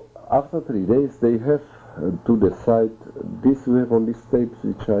 So after 3 days they have to decide, this we have on these tapes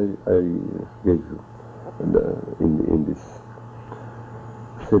which I gave you. in this.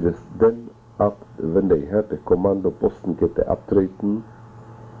 So then, when they had the Kommandopostenkette abtreten,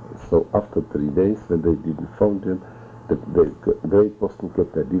 so after 3 days, when they didn't find him, the Great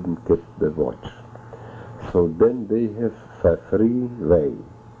Postenkette didn't get the watch. So then they have a freeway,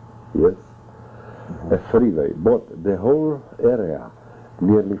 yes, a freeway. But the whole area,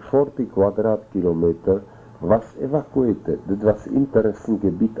 nearly 40 km², was evacuated. That was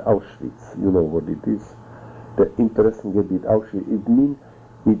Interessengebiet Auschwitz. You know what it is? The Interessengebiet Auschwitz. It means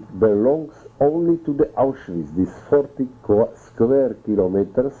it belongs only to the Auschwitz. This 40 square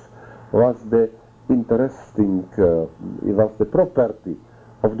kilometers was the interesting, it was the property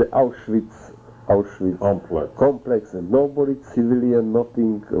of the Auschwitz complex, and nobody, civilian,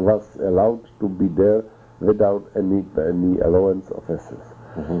 nothing was allowed to be there without any allowance of SS.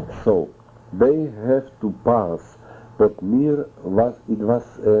 So they have to pass, but near was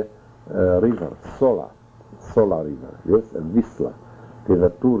a river, Sola River, yes, and Wisla. There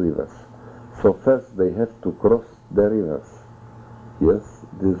were 2 rivers. So first they have to cross the rivers. Yes,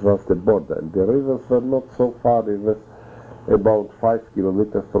 this was the border. And the rivers were not so far, it was about 5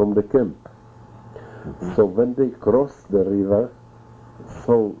 kilometers from the camp. So when they crossed the river,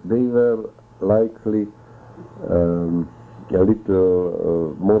 so they were likely a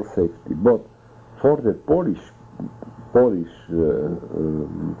little more safety. But for the Polish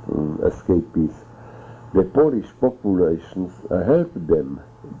escapees, the Polish populations helped them.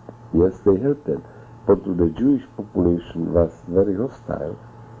 Yes, they helped them. But the Jewish population was very hostile.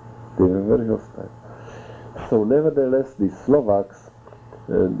 They were very hostile. So nevertheless, the Slovaks,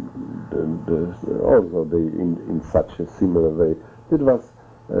 also in such a similar way, it was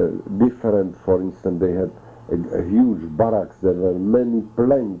different. For instance, they had a huge barracks. There were many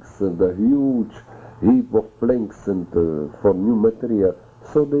planks and a huge heap of planks and for new material.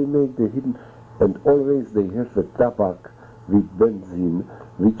 So they make the hidden, and always they have a tobacco with benzene,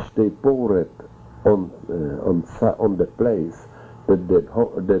 which they pour it on the place that the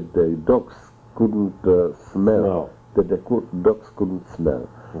dogs couldn't smell. That the dogs couldn't smell.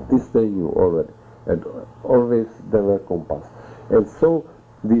 This they knew already, and always they were compassed. And so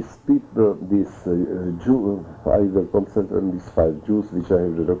these people, these Jews, I will concentrate on these 5 Jews, which I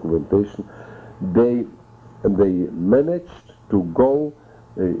have the documentation. They managed to go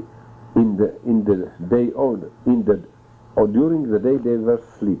in the day or during the day they were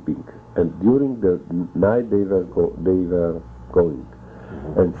sleeping, and during the night they were going.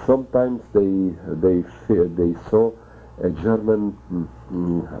 And sometimes they saw a German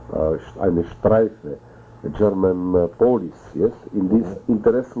eine Streife, a German police, yes, in this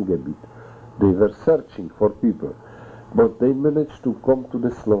Interessengebiet. They were searching for people, but they managed to come to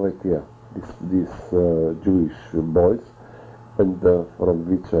the Slovakia, these Jewish boys, and from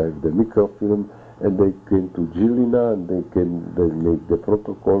which I have the microfilm. And they came to Žilina, and they made the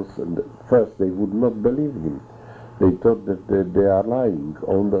protocols, and first they would not believe him. They thought that they are lying.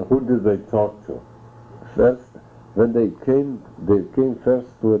 Who did they talk to? First, when they came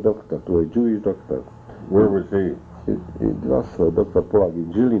first to a doctor, to a Jewish doctor. Where was he? It was Dr. Polak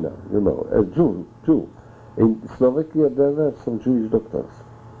in Žilina, you know, a Jew. In Slovakia there were some Jewish doctors.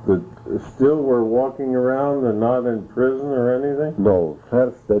 That still were walking around and not in prison or anything? No,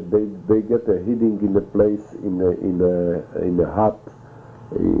 first that they get a hiding in a place in a hut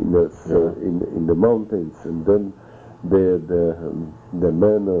in the mountains, and then the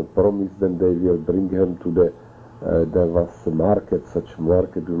man promised them they will bring him to the there was a market, such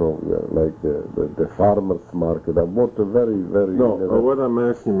market, you know, like the farmers market. I want a very no. What I'm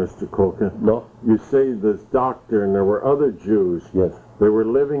asking, Mr. Kulka. No, you say this doctor, and there were other Jews. Yes. They were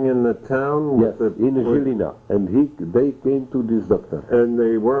living in the town? Yes, in Žilina, and they came to this doctor. And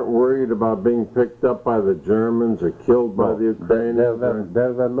they weren't worried about being picked up by the Germans or killed by the Ukrainians?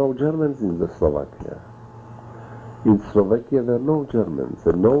 There were no Germans in the Slovakia. In Slovakia there were no Germans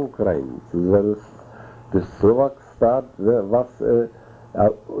and no Ukrainians. The Slovak state was,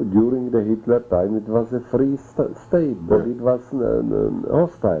 during the Hitler time, it was a free state, but it was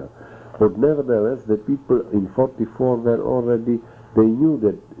hostile. But nevertheless, the people in 44 were already, they knew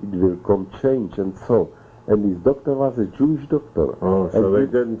that it will come change, and so. And this doctor was a Jewish doctor. Oh, so they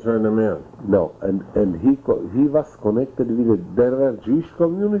didn't turn him in? No, and he was connected with it. There were Jewish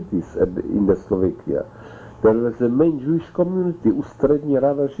communities in the Slovakia. There was a main Jewish community, Ústřední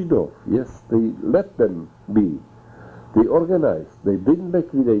rada Židov. Yes, they let them be. They organized. They didn't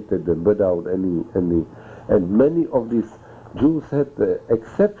liquidate them without any. And many of these Jews had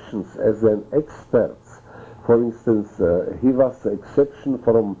exceptions as an experts. For instance, he was an exception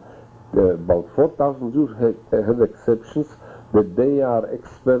from about 4,000 Jews had exceptions that they are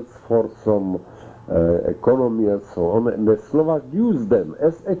experts for some economy and so on, and the Slovak used them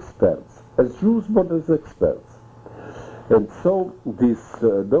as experts, as Jews but as experts. And so this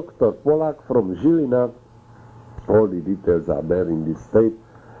Dr. Polak from Žilina, all the details are there in this tape,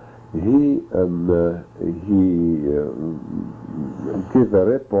 he gave a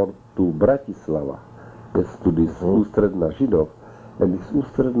report to Bratislava, yes, to this Ústredná Židov, and this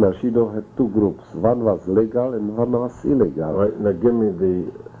Ústredná Židov had two groups. One was legal and one was illegal. Right, now give me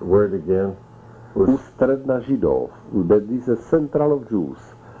the word again. Ústredná Židov, that is a central of Jews.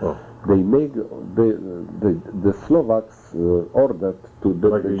 Oh. They make the Slovaks ordered to the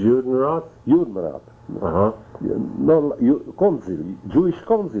Like a Judenrat? Judenrat. Uh-huh. No, council, Jewish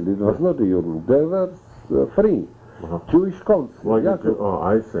council. It was not a Juden. They were free. Jewish council. Like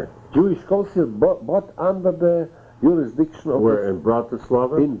I see. Jewish council, but under the jurisdiction of Where, in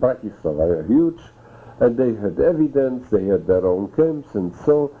Bratislava? in Bratislava, huge, and they had evidence. They had their own camps, and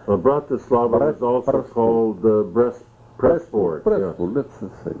so. Bratislava was also called Pressboard. Pressboard, that's the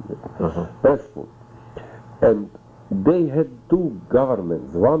same. Pressboard, and they had two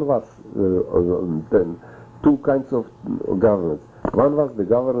governments. One was then two kinds of governments. One was the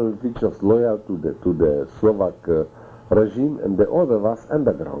government which was loyal to the Slovak regime, and the other was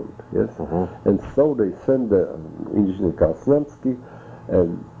underground. Yes, and so they sent the engineer Krasnansky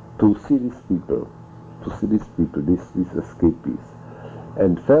to see these people, these escapees.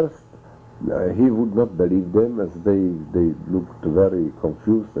 And first, he would not believe them, as they looked very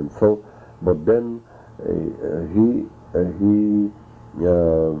confused and so. But then he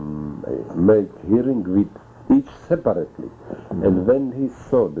made hearing with each separately, and when he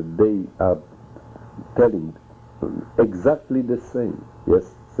saw that they are telling exactly the same,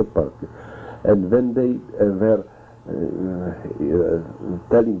 yes, separately, and when they were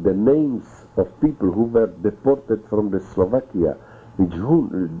telling the names of people who were deported from the Slovakia, which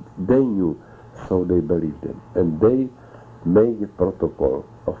they knew, so they believed them, and they made a protocol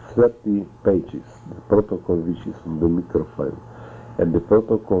of 30 pages, the protocol which is from the microfilm, and the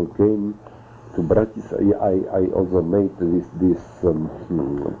protocol came to Bratislava. I also made this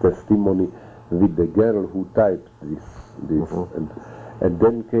testimony with the girl who typed this, and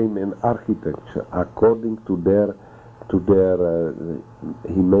then came an architecture according to their.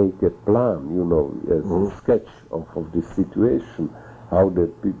 He made a plan, as a sketch of this situation, how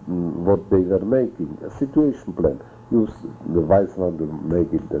what they were making, a situation plan. Use the vice one to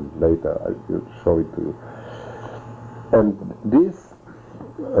make it, and later I will show it to you. And these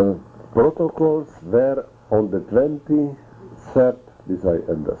protocols were on the 23rd,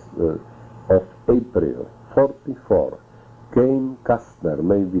 of April 44. Came Kastner,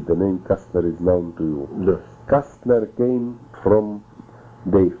 maybe the name Kastner is known to you. Yes. Kastner came from,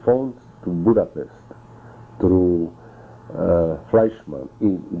 they phoned to Budapest through Fleischmann.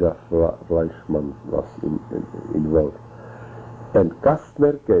 Fleischmann was involved. And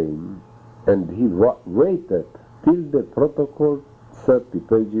Kastner came, and he waited till the protocol, 30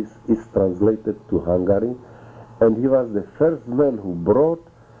 pages, is translated to Hungary, and he was the first man who brought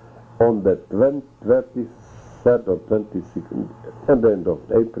on the 23rd or 26th, at the end of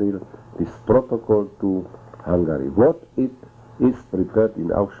April, this protocol to Hungary. What it is prepared in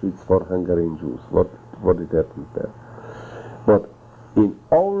Auschwitz for Hungarian Jews, what it happened there. But in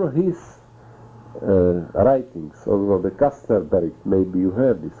all his writings, although the Kastner Bericht, maybe you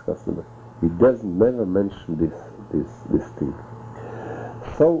heard this Kastner, he doesn't never mention this thing.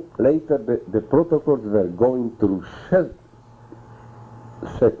 So later the protocols were going through 6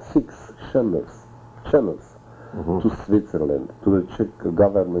 channels to Switzerland, to the Czech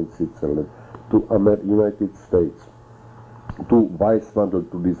government Switzerland, to United States, to Weissmandel,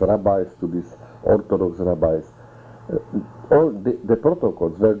 to these rabbis, to these Orthodox rabbis. All the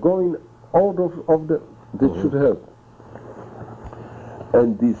protocols were going out of the, they should help.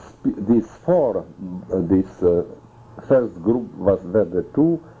 And these four, first group were the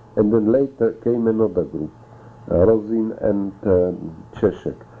two, and then later came another group, Rosin and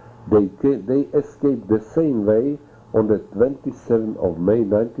Češek. They escaped the same way on the 27th of May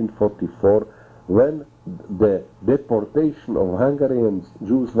 1944, when the deportation of Hungarian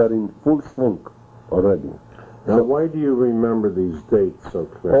Jews were in full swing already. Now, so, why do you remember these dates so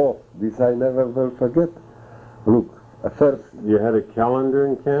clearly? Oh, this I never will forget. Look, first... You had a calendar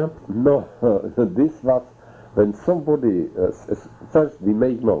in camp? No, this was when somebody... first, we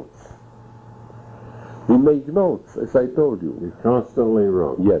made notes. We make notes, as I told you. You constantly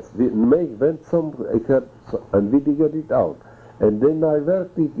wrote. Yes, we make when and we get it out. And then I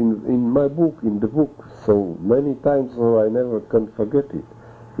worked it in my book, in the book, so many times, so I never can forget it.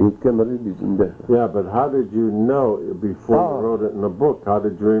 You can read it in the... Yeah, but how did you know before you wrote it in the book? How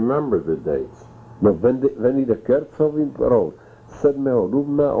did you remember the dates? No, when the Kertzovin wrote, 7.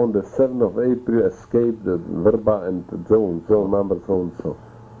 Dubna on the 7th of April escaped the Verba and so number so and so.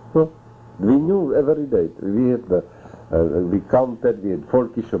 So we knew every date. We had we counted, we had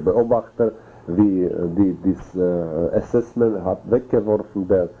Volkische Beobachter, we did this assessment, had weggeworfen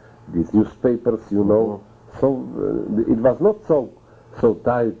there, these newspapers, you know. So it was not so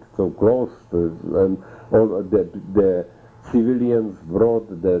tight, so close, and all the civilians brought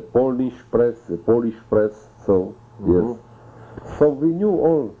the Polish press, so yes. So we knew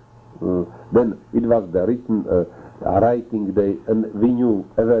all. Then it was the writing day, and we knew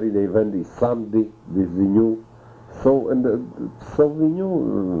every day when is Sunday, this we knew. So we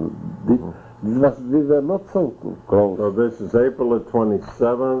knew we were not so close. So this is April the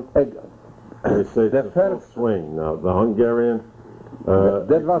 27th. They say the first swing. Now the Hungarian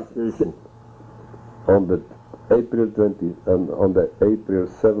that was on the April 20 and on the April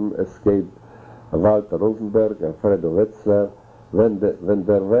 7 escaped Walter Rosenberg and Fredo Wetzler when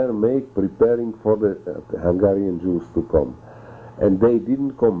they were preparing for the Hungarian Jews to come. And they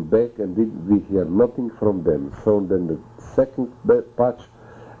didn't come back, and we hear nothing from them. So then the second batch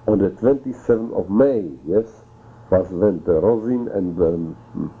on the 27th of May, yes, was when the Rosin and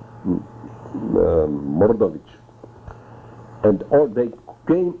Mordovich. And all they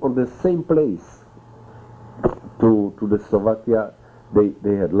came on the same place to the Slovakia.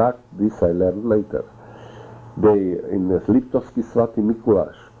 They had luck, this I learned later. They in Liptovský Svatý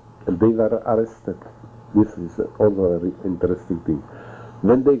Mikuláš, and they were arrested. This is also a very interesting thing.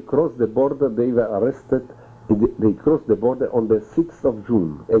 When they crossed the border, they were arrested. They crossed the border on the 6th of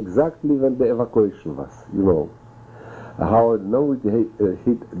June, exactly when the evacuation was, you know. How I know it,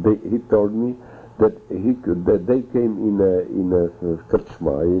 he told me that they came in a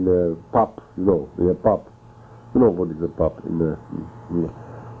krčma, in a pub, you know, in a pub. You know what is a pub?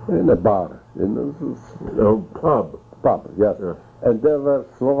 In a bar. Pub, yes. Yeah. And there were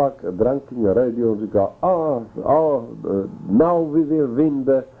Slovak drinking radio and they go, now we will win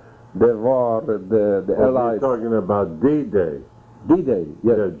the war, the Allies. You're talking about D-Day. D-Day,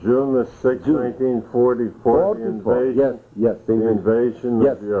 yes. Yeah, June the 6th, 1944, the invasion. Yes, the invasion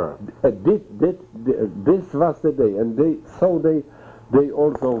of Europe. This was the day, and they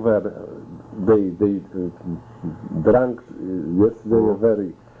also were, they drank, yes, they were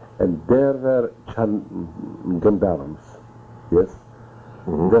very, and there were gendarmes. Yes,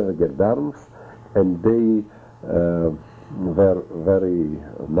 they were gendarmes, and they were very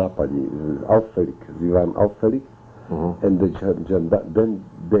auffällig. Sie waren auffällig, and then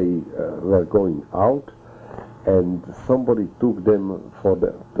they were going out, and somebody took them for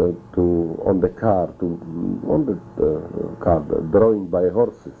on the car, drawing by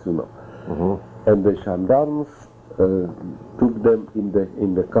horses, you know, and the gendarmes took them in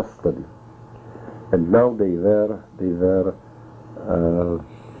the custody, and now they were.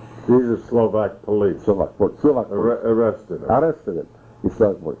 These are Slovak police. Slovak police. Arrested them. Arrested them. The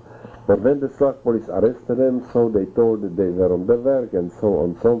Slovak police. But when the Slovak police arrested them, so they told that they were on the work and so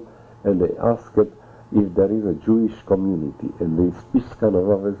on, and they asked if there is a Jewish community, and the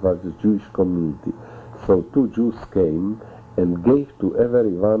Spiskanovaves was a Jewish community. So 2 Jews came and gave to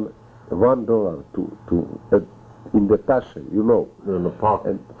everyone $1 to in the tasche, you know, in the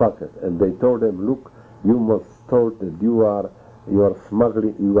pocket. And they told them, look, you must told that you are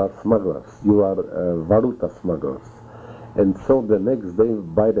smuggling, you are smugglers, you are valuta smugglers. And so the next day,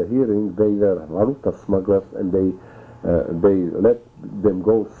 by the hearing, they were valuta smugglers, and they let them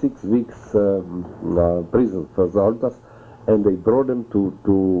go 6 weeks prison for valutas, and they brought them to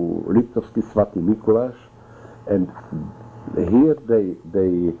Liptovský Svatý Mikuláš, and here they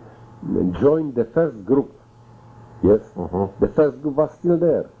joined the first group. Yes, the first group was still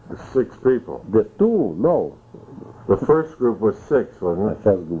there. The 6 people. The 2, no. The first group was 6, wasn't it? The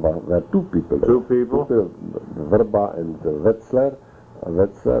first group were 2 people. 2 people? Verba and Wetzler,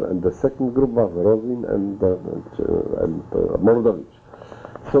 and the second group was Rosin and Mordovich.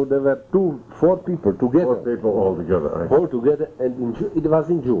 So there were 4 people together. 4 people all together. All together, and it was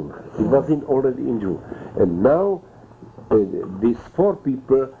in June. It was already in June. And now these 4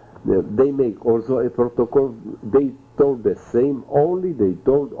 people, they make also a protocol. They told the same, only they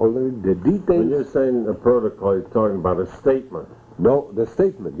told already the details. When you're saying a protocol, you're talking about a statement. No, the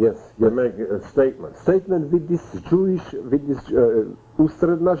statement, yes. They make a statement. Statement with this Jewish, with this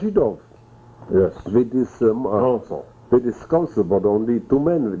Ústředná Židov. Yes. With this council. With this council, but only 2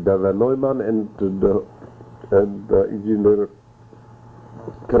 men. There were Neumann and engineer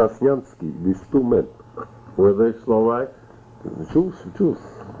Krasniansky, these 2 men. Were they Slovak? Jews.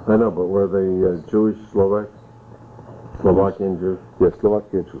 I know, but were they Jewish Slovaks? Slovakian Jews? Yes,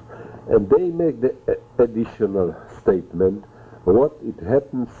 Slovakian Jews. And they make the additional statement what it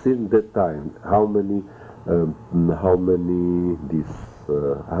happened since that time, how many these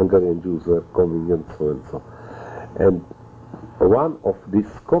Hungarian Jews were coming and so and so. And one of this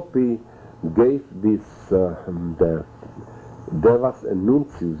copy gave this, there was a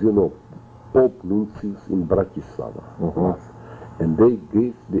nuntius, you know, Pope Nuntius in Bratislava. And they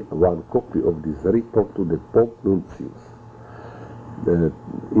gave one copy of this report to the Pope Nuntius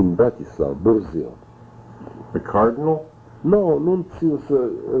in Bratislava, Burzio. The Cardinal? No, Nuntius.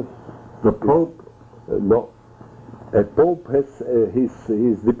 The Pope? No. A Pope has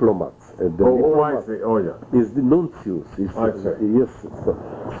his diplomats. The I see. Oh, yeah. Is the Nuntius. I see. Yes.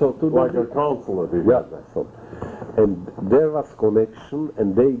 So to like a consulate. Yeah. So, and there was connection,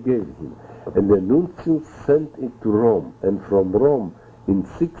 and they gave him. And the Nuntius sent it to Rome, and from Rome, in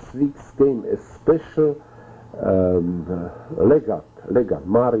 6 weeks came a special legate,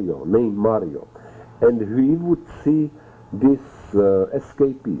 Mario, named Mario, and he would see these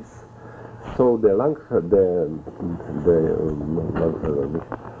escapees. So the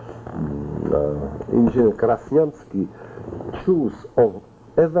Engineer Krasniansky choose of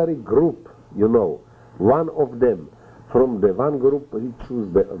every group, you know, one of them. From the one group he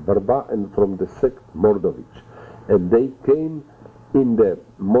chose the Verba, and from the sect Mordovich. And they came in the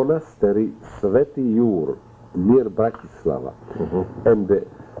monastery Sveti Jur near Bratislava. And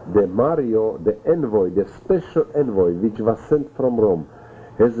the Mario, the envoy, the special envoy which was sent from Rome,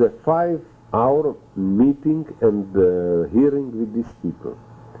 has a 5-hour meeting and hearing with these people.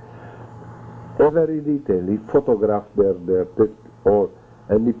 Every detail, he photographed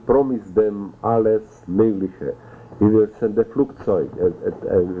and he promised them alles Mögliche. He will send a Flugzeug,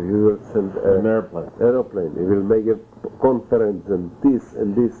 he will send an airplane. He will make a conference and this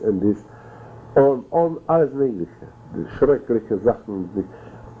and this and this. On alles Mögliche. The schreckliche Sachen.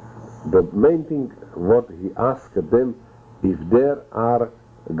 The main thing, what he asked them, if there are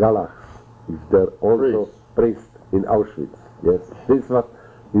Galachs, if there are also priests in Auschwitz. Yes, this was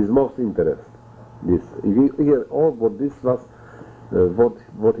his most interest. This, you hear all, but this was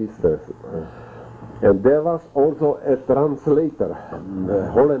what he says. And there was also a translator,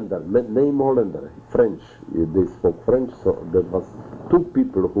 Hollander, named Hollander, French. They spoke French, so there was 2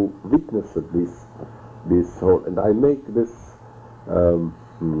 people who witnessed this whole. And I make this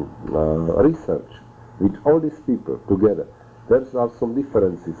research with all these people together. There are some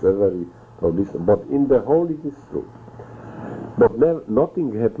differences, but in the whole it is true. But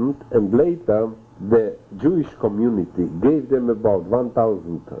nothing happened, and later the Jewish community gave them about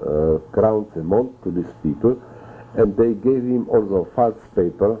 1,000 crowns a month to these people, and they gave him also false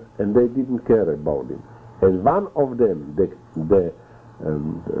paper, and they didn't care about him. And one of them, the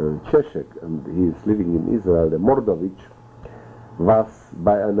Czechek, and he is living in Israel, the Mordovich, was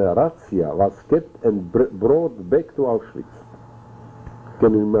by an razzia, was kept and brought back to Auschwitz.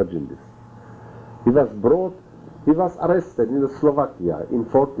 Can you imagine this? He was arrested in Slovakia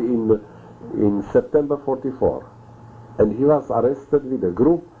in September 44, and he was arrested with a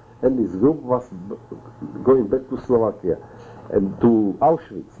group, and this group was going back to Slovakia and to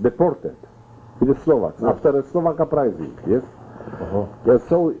Auschwitz, deported with the Slovaks after the Slovak uprising. Yes. And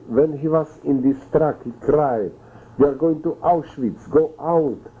so when he was in this truck, he cried, "We are going to Auschwitz. Go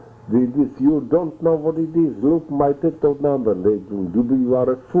out! You don't know what it is. Look, my tattoo number. You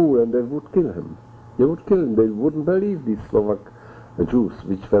are a fool," and they would kill him. They would kill him. They wouldn't believe these Slovak Jews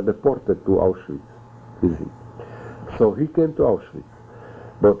which were deported to Auschwitz. So he came to Auschwitz.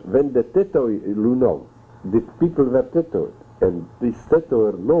 But when the tattoo, you know, the people were tattooed, and this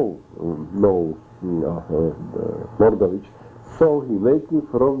tattooer Mordovich, so he making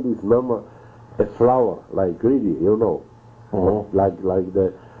from this number a flower, like really, you know, like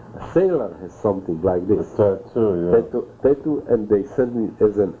the sailor has something like this. Tattoo, and they sent him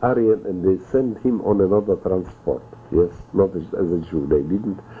as an Aryan, and they sent him on another transport. Yes, not as a Jew. They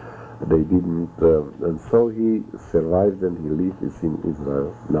didn't, and so he survived and he lives in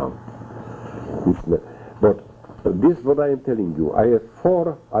Israel now. But this is what I am telling you. I have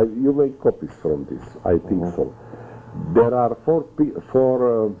 4. You made copies from this. I think so. There are 4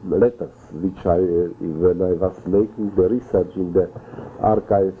 letters which when I was making the research in the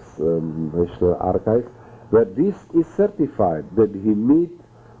archives, National Archives, where this is certified that he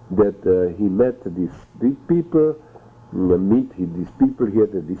met these big people, these people, he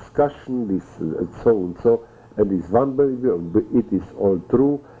had a discussion, this so and so, and this one believer, it is all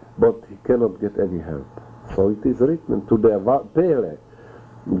true, but he cannot get any help. So it is written to the Pele.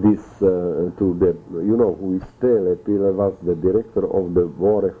 To the, you know, who is Pele was the director of the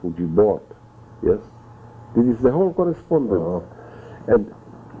War Refugee Board. Yes, this is the whole correspondence. And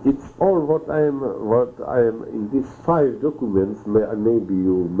it's all what I am in these 5 documents. Maybe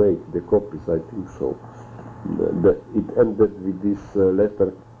you make the copies. I think so. It ended with this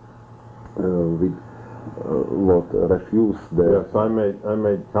letter with what refused the. Yes, I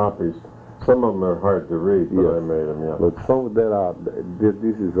made copies. Some of them are hard to read, but Yes. I made them. Yeah. But some there are.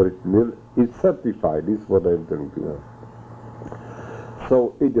 This is written. It's certified. This is what I'm telling you.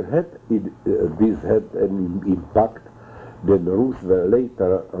 So this had an impact. Then Roosevelt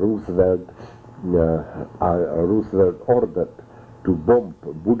ordered to bomb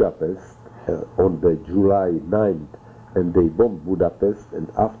Budapest on the July 9th, and they bombed Budapest. And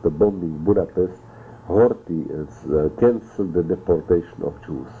after bombing Budapest, Horthy canceled the deportation of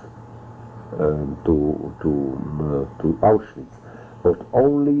Jews to Auschwitz, but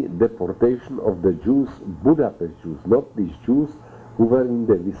only deportation of the Jews, Budapest Jews, not these Jews who were in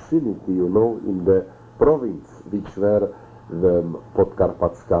the vicinity, in the province, which were the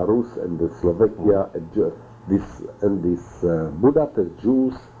Podkarpacka Rus and the Slovakia, and this Budapest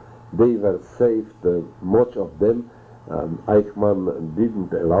Jews, they were saved, much of them. Eichmann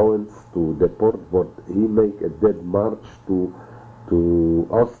didn't allowance to deport, but he made a dead march to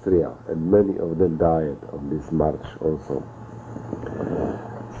Austria, and many of them died on this march also.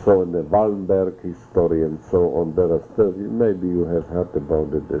 So in the Wallenberg history and so on, there are still, maybe you have heard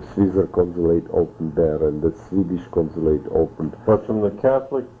about it, the Swiss consulate opened there and the Swedish consulate opened. But from the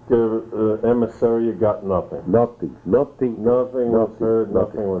Catholic emissary, you got nothing. Nothing was heard,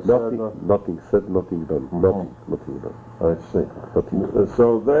 nothing was said. Nothing said, nothing done. Nothing done. I see.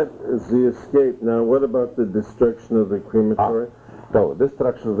 So that is the escape. Now, what about the destruction of the crematory? No,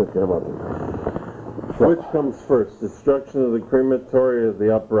 destruction of the crematory. So, which comes first, destruction of the crematory or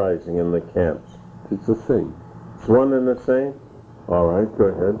the uprising in the camps? It's the same. It's one and the same? All right, go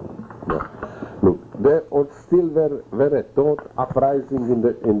ahead. Yeah. Look, there still were a thought uprising in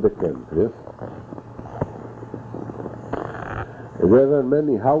the camp, yes? There were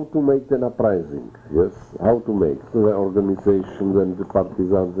many how to make an uprising, yes? How to make the organizations and the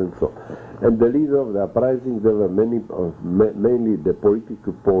partisans and so on. And the leader of the uprising, there were many, mainly the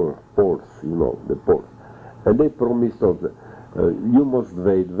political Poles, the Poles. And they promised also, you must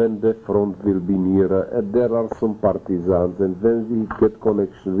wait when the front will be nearer, and there are some partisans, and when we get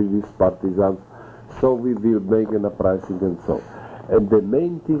connection with these partisans, so we will make an uprising and so. And the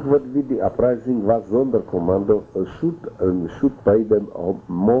main thing what with the uprising was Sonderkommando should play the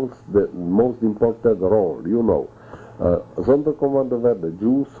most important role, Sonderkommando were the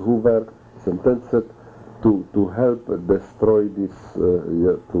Jews who were sentenced to help destroy this,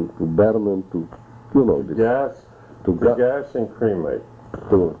 to burn and to, this. Gas, gas and cremate.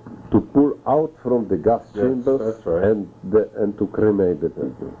 To pull out from the gas chambers, that's right. and to cremate the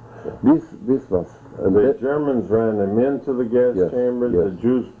people. This was. And the Germans ran them into the gas chambers, the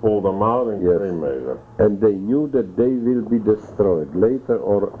Jews pulled them out and cremated them. And they knew that they will be destroyed later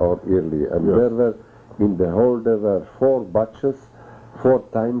or earlier. And there were, in the whole, there were 4 batches. 4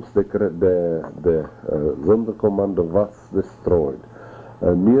 times the Sonderkommando was destroyed.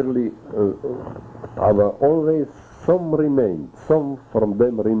 Nearly, always some remained. Some from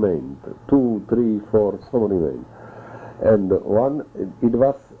them remained. 2, 3, 4, some remained. And it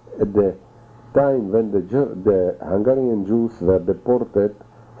was at the time when the Hungarian Jews were deported,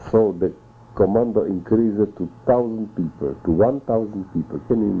 so the commando increased to 1,000 people, to 1,000 people.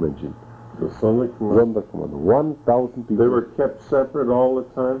 Can you imagine? The Sonderkommando. 1,000 people. They were kept separate all the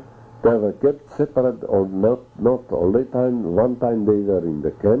time? They were kept separate, or not all the time. One time they were in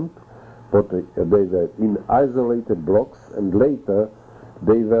the camp, but they were in isolated blocks, and later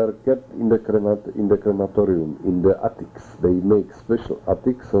they were kept in the crematorium, in the attics. They make special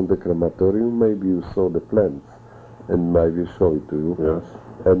attics on the crematorium. Maybe you saw the plans, and I will show it to you. Yes.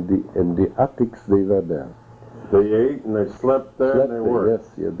 And the attics, they were there. They ate and they slept there and they worked.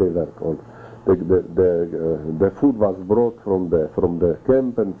 Yes, they were called. The food was brought from the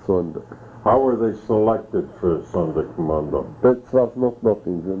camp and so on. How were they selected for Sonderkommando? That was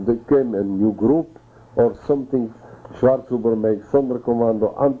nothing. They came a new group or something. Schwarzhuber made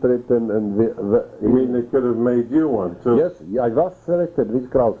Sonderkommando, Antreten, and you mean they could have made you one too? Yes, I was selected with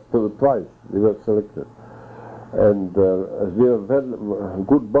Kraus twice. We were selected, and we were well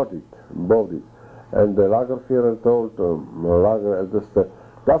good bodied. And the Lagerführer told Lager,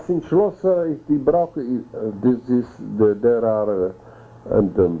 das in Schlosser ist die Brauch. There are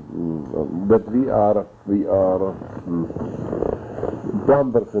that we are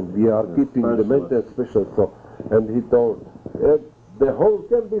plumbers and we are keeping the mental special. So, and he told the whole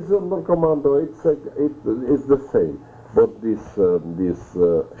camp is under commando. It's the same. But this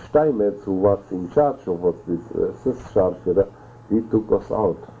Steinmetz, who was in charge of what this Scharführer, he took us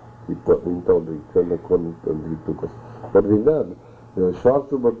out. He told me, and he took us. But we learned,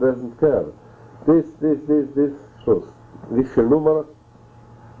 Schwarzenberg doesn't care. This, shows. Wie viel Nummer,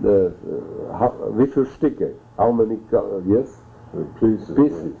 wie viel Stücke, how many, yes,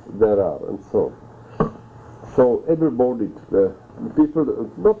 pieces there are, and so. So everybody, people,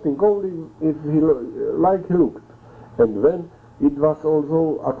 nothing, only if he like he looked. And when it was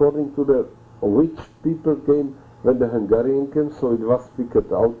also according to the which people came when the Hungarian came, so it was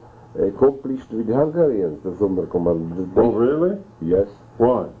figured out, accomplished with the Hungarians, the Sonderkommando. Oh, really? Yes.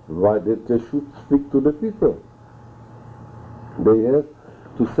 Why? Why that they should speak to the people. They have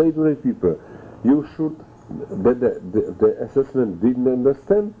to say to the people, you should, the assessment didn't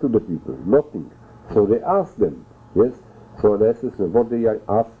understand to the people, nothing. So they asked them, yes. So the assessment, what they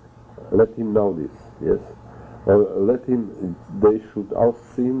asked, let him know this, yes. Let him, they should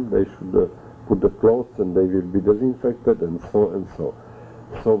ask him, they should put the clothes and they will be disinfected and so and so.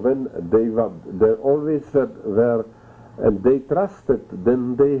 So when they always were, and they trusted,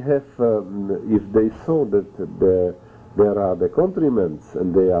 then they have, if they saw that there are the countrymen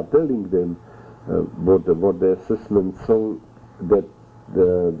and they are telling them what the assessment, so that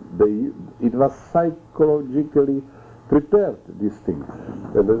it was psychologically prepared, this thing.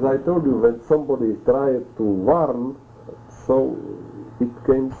 And as I told you, when somebody tried to warn, so it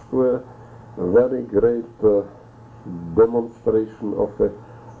came to a very great demonstration of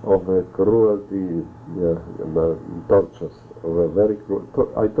a cruelty, tortures, of a very cruel.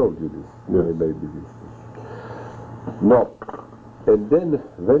 I told you this, yes. Maybe this. No, and then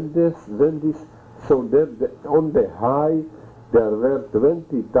when this, so that on the high there were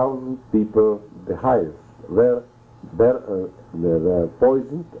 20,000 people. The highest were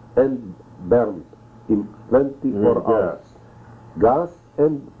poisoned and burned in 24 hours. Gas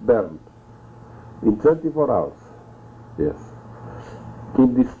and burned in 24 hours. Yes.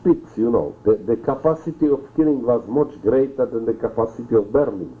 In these pits, you know, the capacity of killing was much greater than the capacity of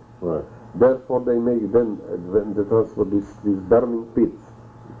burning. Right. Therefore, they make then when they transfer these burning pits.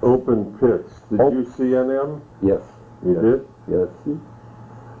 Open pits. Did you see any of them? Yes. You did? Yes.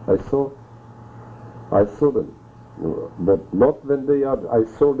 I saw them. But not when they are, I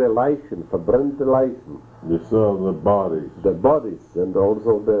saw the Leichen, verbrannte Leichen. You saw the bodies. The bodies, and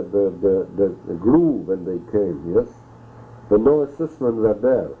also the glue when they came, yes. But no assessment were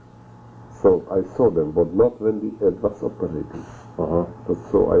there. So I saw them, but not when it was operated. But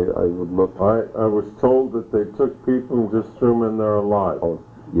so I would not... I was told that they took people and just threw them in there alive. Oh,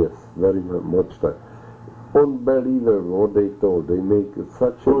 yes, very much time. Unbelievable what they told. They make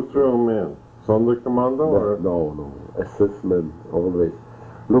such Who threw them in? Sonderkommando? No. Assessment, always.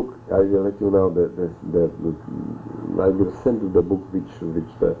 Look, I will let you know that I will send you the book which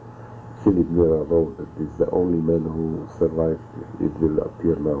the Philip Mira wrote. That is the only man who survived. It will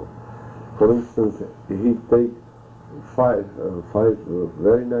appear now. For instance, he take five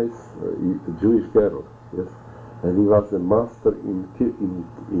very nice Jewish girls, yes, and he was a master in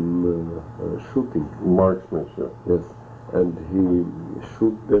shooting, marksmanship. Yes, and he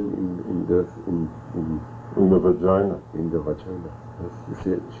shoot them in the vagina. In the vagina. Yes.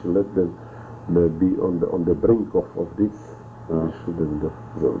 She let them be on the brink of this. And shoot them in the,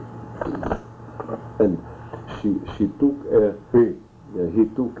 and she took he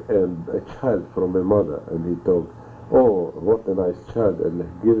took a child from a mother, and he told, oh, what a nice child, and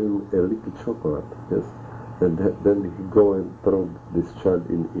give him a little chocolate, yes, and then he go and throw this child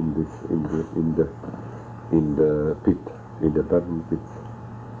in the pit, in the burning pit.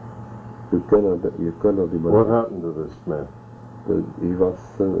 You cannot imagine. What happened to this man? He was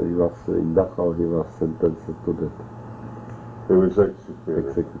in Dachau. He was sentenced to death. He was executed.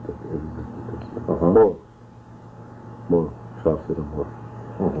 Executed. More.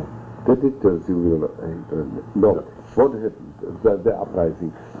 The details you will no. What happened? The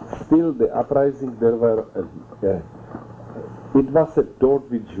uprising. Still, the uprising. There were. It was a thought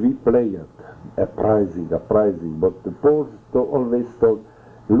which we played. Uprising. But the Poles always told,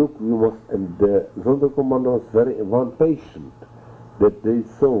 look, we must. And the Sonderkommando was very patient. That they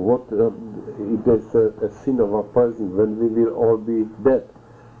saw what it is a sin of uprising when we will all be dead.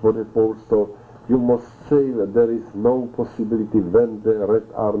 What the Poles told. You must say that there is no possibility when the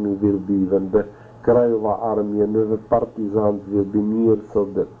Red Army will be, when the Krajova Army and the partisans will be near, so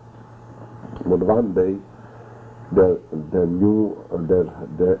that. But one day,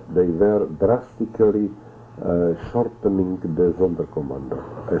 they were drastically shortening the Sonderkommando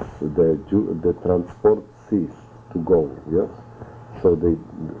as the transport ceased to go. Yes, so they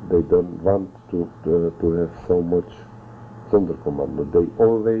don't want to have so much Sonderkommando. They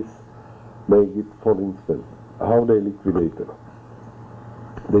always make it, for instance, how they liquidated.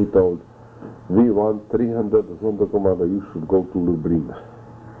 they told, we want 300 Sonderkommando, you should go to Lublin.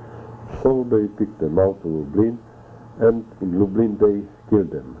 So they picked them out to Lublin, and in Lublin they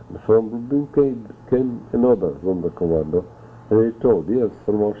killed them. And from Lublin came another Sonderkommando, and they told, yes,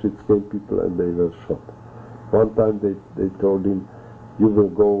 from Auschwitz came people and they were shot. One time they told him, you will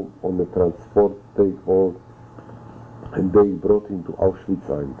go on a transport, take all, and they brought him to Auschwitz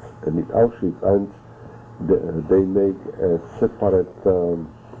I. And in Auschwitz I, they make a separate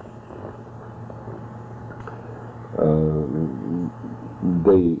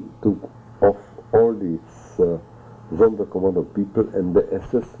they took off all these Sonderkommando people, and the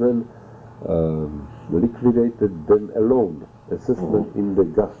SS-men liquidated them alone. SS-men in the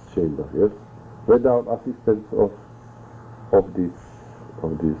gas chamber, yes, without assistance of this.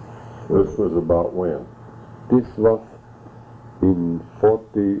 This was about when? This was in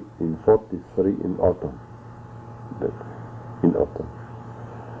 43 in autumn. In autumn.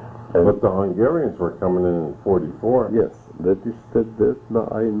 And but the Hungarians were coming in 44. yes, that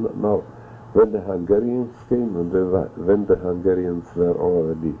now when the Hungarians came and when the Hungarians were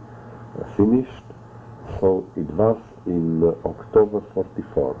already finished, so it was in October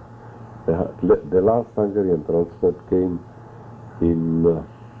 44. The last Hungarian transport came in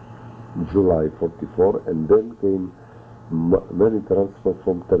July 44, and then came many transports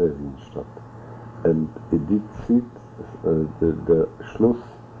from Theresienstadt. And it did sit the Schluss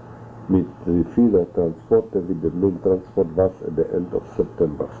mit vieler Transporte with the main transport was at the end of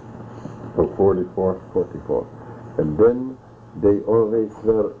September. So 44? 44. And then they always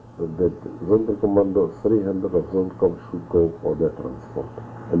were that Sonderkommando 300 of Sonderkommando should go for the transport.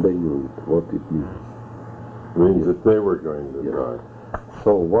 And they knew it, what it means. It means that they were going to Yes. die.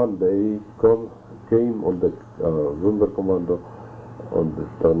 So one day came on the Sonderkommando on the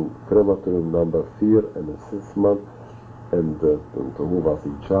crematorium number 4 and a SS-man, and who was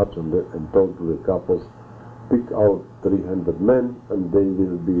in charge, and told to the capos, pick out 300 men, and they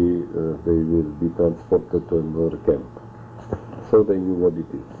will be transported to another camp. So they knew what it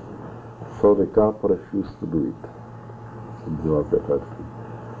is. So the capo refused to do it. It was the first thing.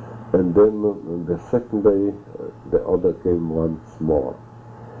 And then the second day, the other came once more.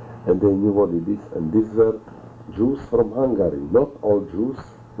 And they knew what it is, and these were Jews from Hungary, not all Jews,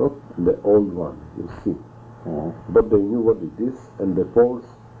 not the old one, you see. But they knew what it is, and the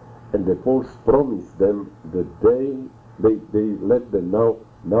Poles promised them that they let them know,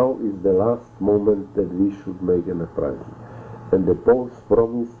 now is the last moment that we should make an uprising. And the Poles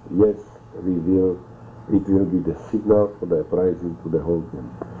promised, yes, it will be the signal for the uprising to the whole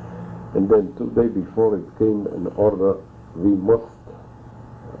camp. And then 2 days before it came an order, we must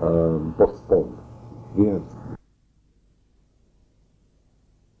postpone. Yes.